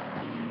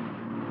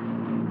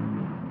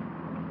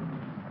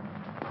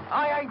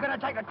 I ain't gonna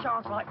take a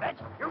chance like that.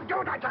 You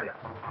do it, I tell you.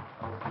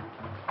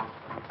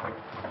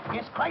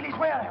 It's Crayley's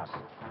warehouse.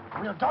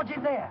 We'll dodge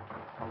in there.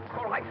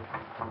 All right.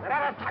 Let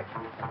her tight.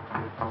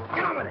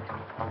 Get on with it.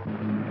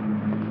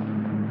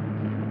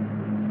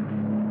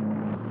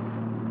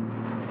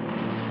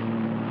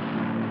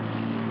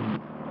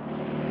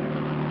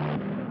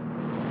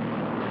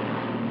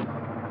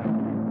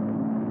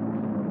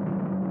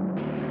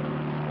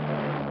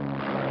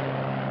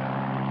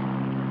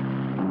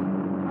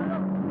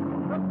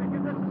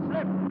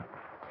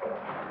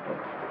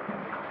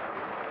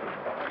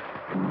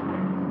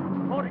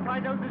 think I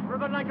know this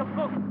river like a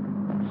book.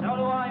 So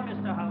do I,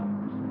 Mr.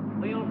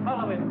 Holmes. We'll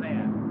follow him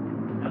there.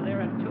 Now,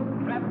 there are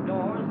 2 trap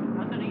doors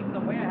underneath the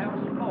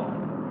warehouse floor.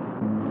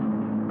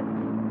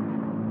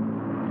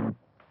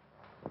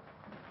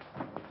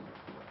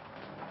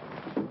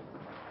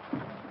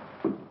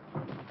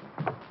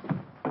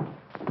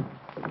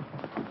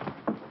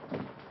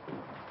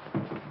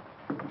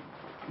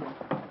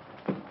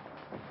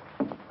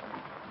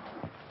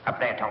 Up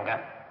there,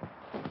 Tonga.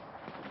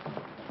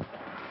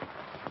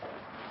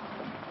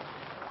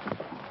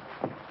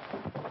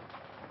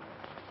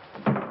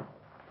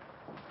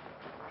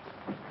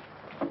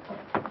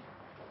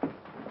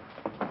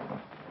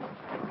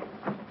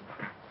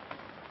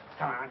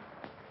 Come on.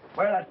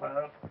 Where are those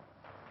pearls?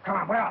 Come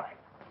on, where are they?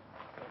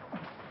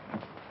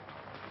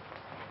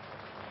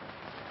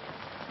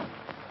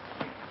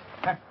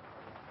 Huh?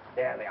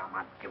 There they are,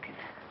 my beauties.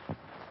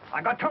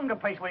 I got tongue to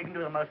place where you can do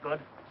the most good.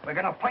 We're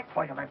gonna fight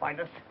for you if they find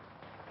us.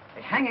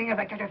 It's hanging if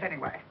they catch us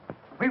anyway.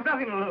 We've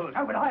nothing to lose.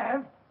 Oh, but I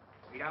have.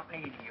 We don't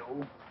need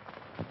you.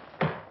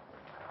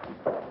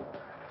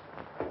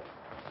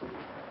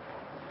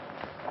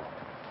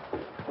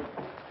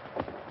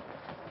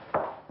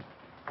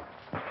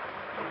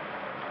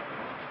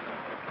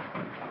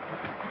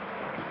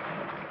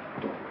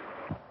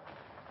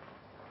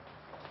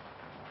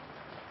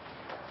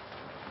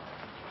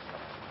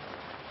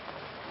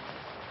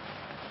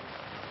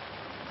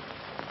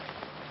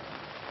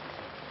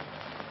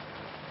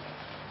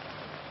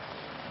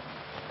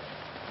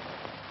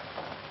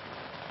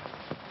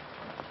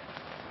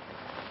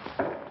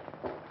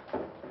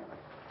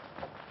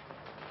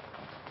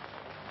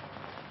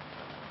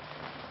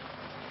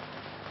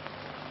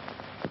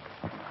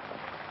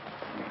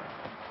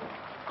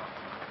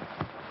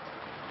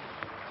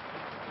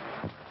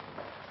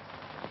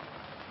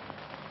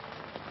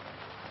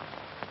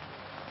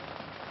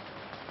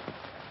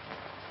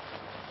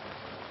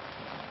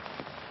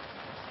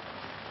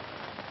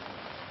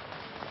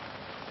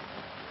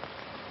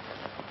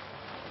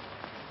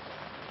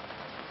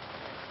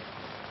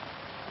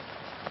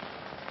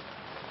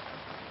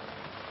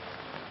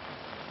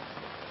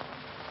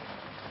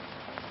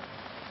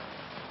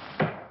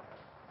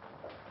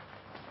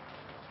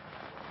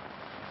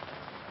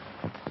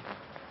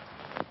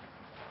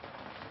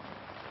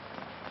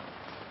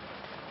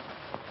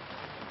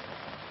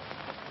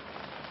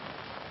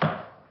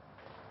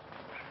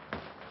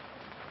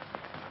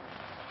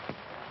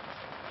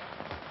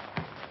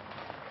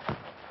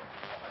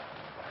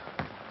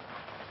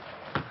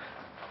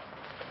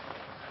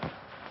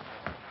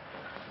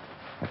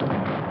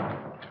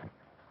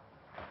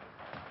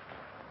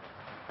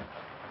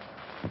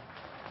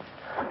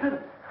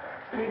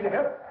 Need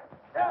help?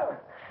 No.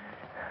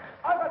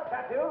 I've got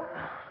tattoo.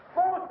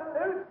 Force and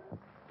loose.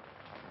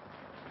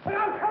 But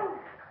I'll come.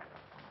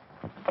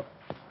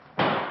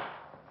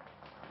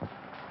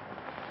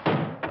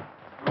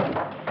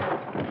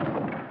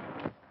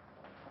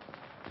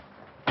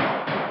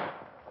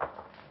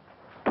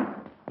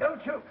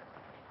 Don't shoot.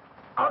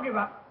 I'll give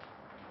up.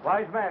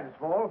 Wise man,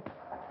 Small.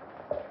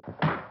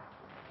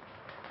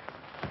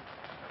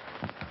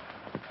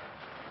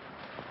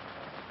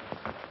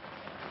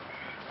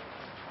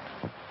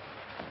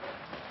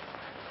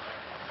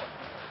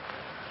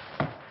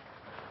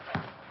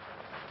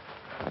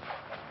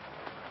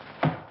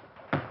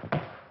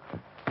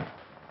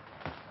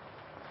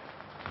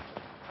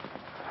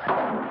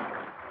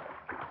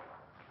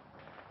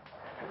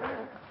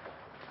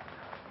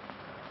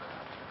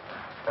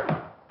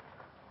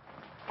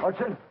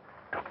 Watson,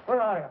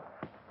 where are you?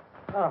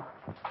 Oh.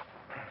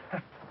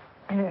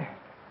 Yeah.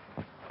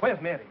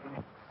 Where's Mary?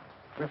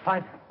 We'll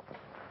find her.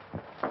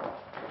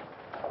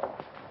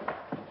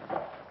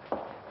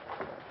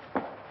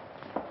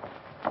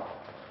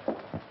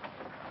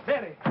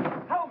 Mary!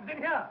 Holmes, in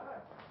here!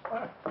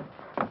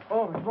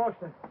 Oh, Miss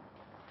Morstan.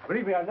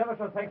 Believe me, I'm never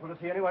so thankful to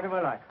see anyone in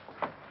my life.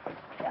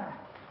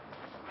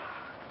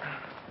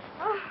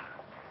 Oh,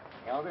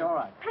 I'll be all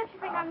right. perhaps you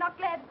think I'm not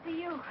glad to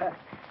see you.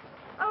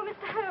 Oh,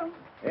 Mr. Holmes.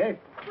 Yes?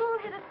 Small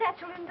hid a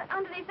satchel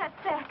underneath that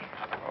sack.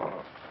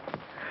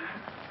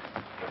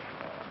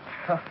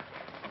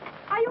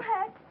 Are you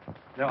hurt?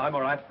 No, I'm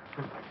all right.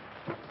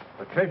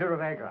 The treasure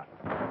of Agra.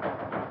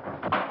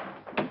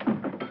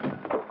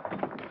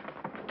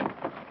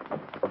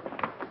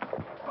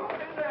 Who's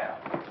in there?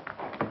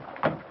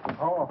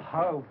 Oh,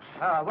 Holmes.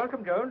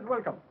 Welcome, Jones.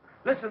 Welcome.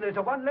 Listen, there's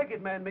a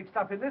one-legged man mixed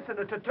up in this and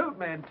a tattooed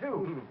man,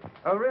 too.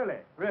 Oh, really?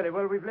 Really?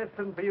 Well, we've left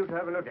them for you to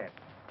have a look at.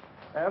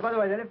 By the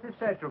way, they left this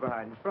satchel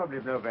behind. It's probably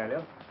of no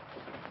value.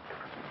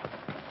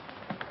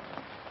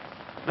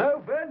 No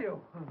value?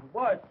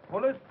 Why, it's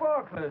full of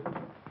sparklers.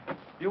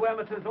 You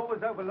amateurs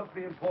always overlook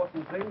the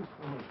important things.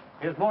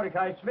 Here's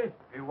Mordecai Smith,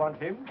 if you want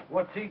him.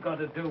 What's he got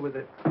to do with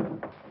it?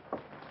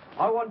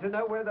 I want to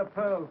know where the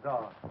pearls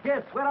are.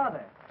 Yes, where are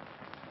they?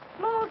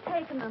 Small's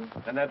taken them.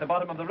 Then they're at the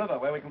bottom of the river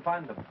where we can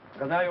find them.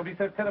 Because now you'll be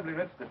so terribly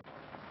rested.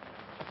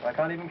 I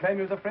can't even claim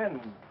you as a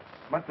friend,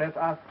 much less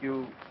ask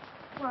you...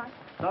 What?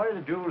 Sorry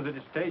the jewels are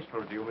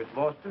distasteful to you, Miss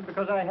Morstan,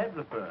 because I had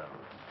the pearls.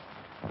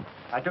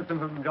 I took them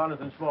from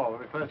Jonathan Small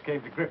when we first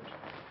came to grips.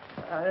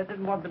 I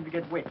didn't want them to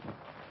get wet.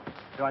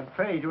 So I'm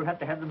afraid you'll have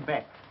to have them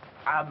back.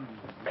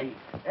 Amazing.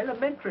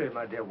 Elementary,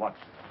 my dear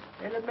Watson.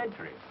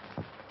 Elementary.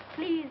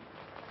 Please,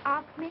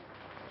 ask me.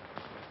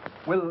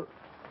 Will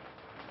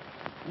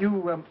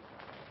you,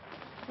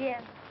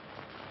 Yes.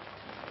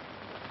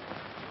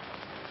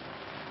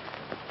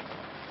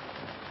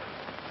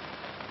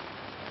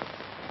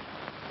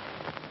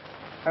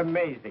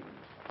 Amazing.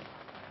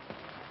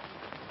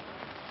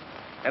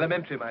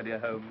 Elementary, my dear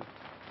Holmes.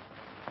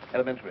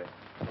 Elementary.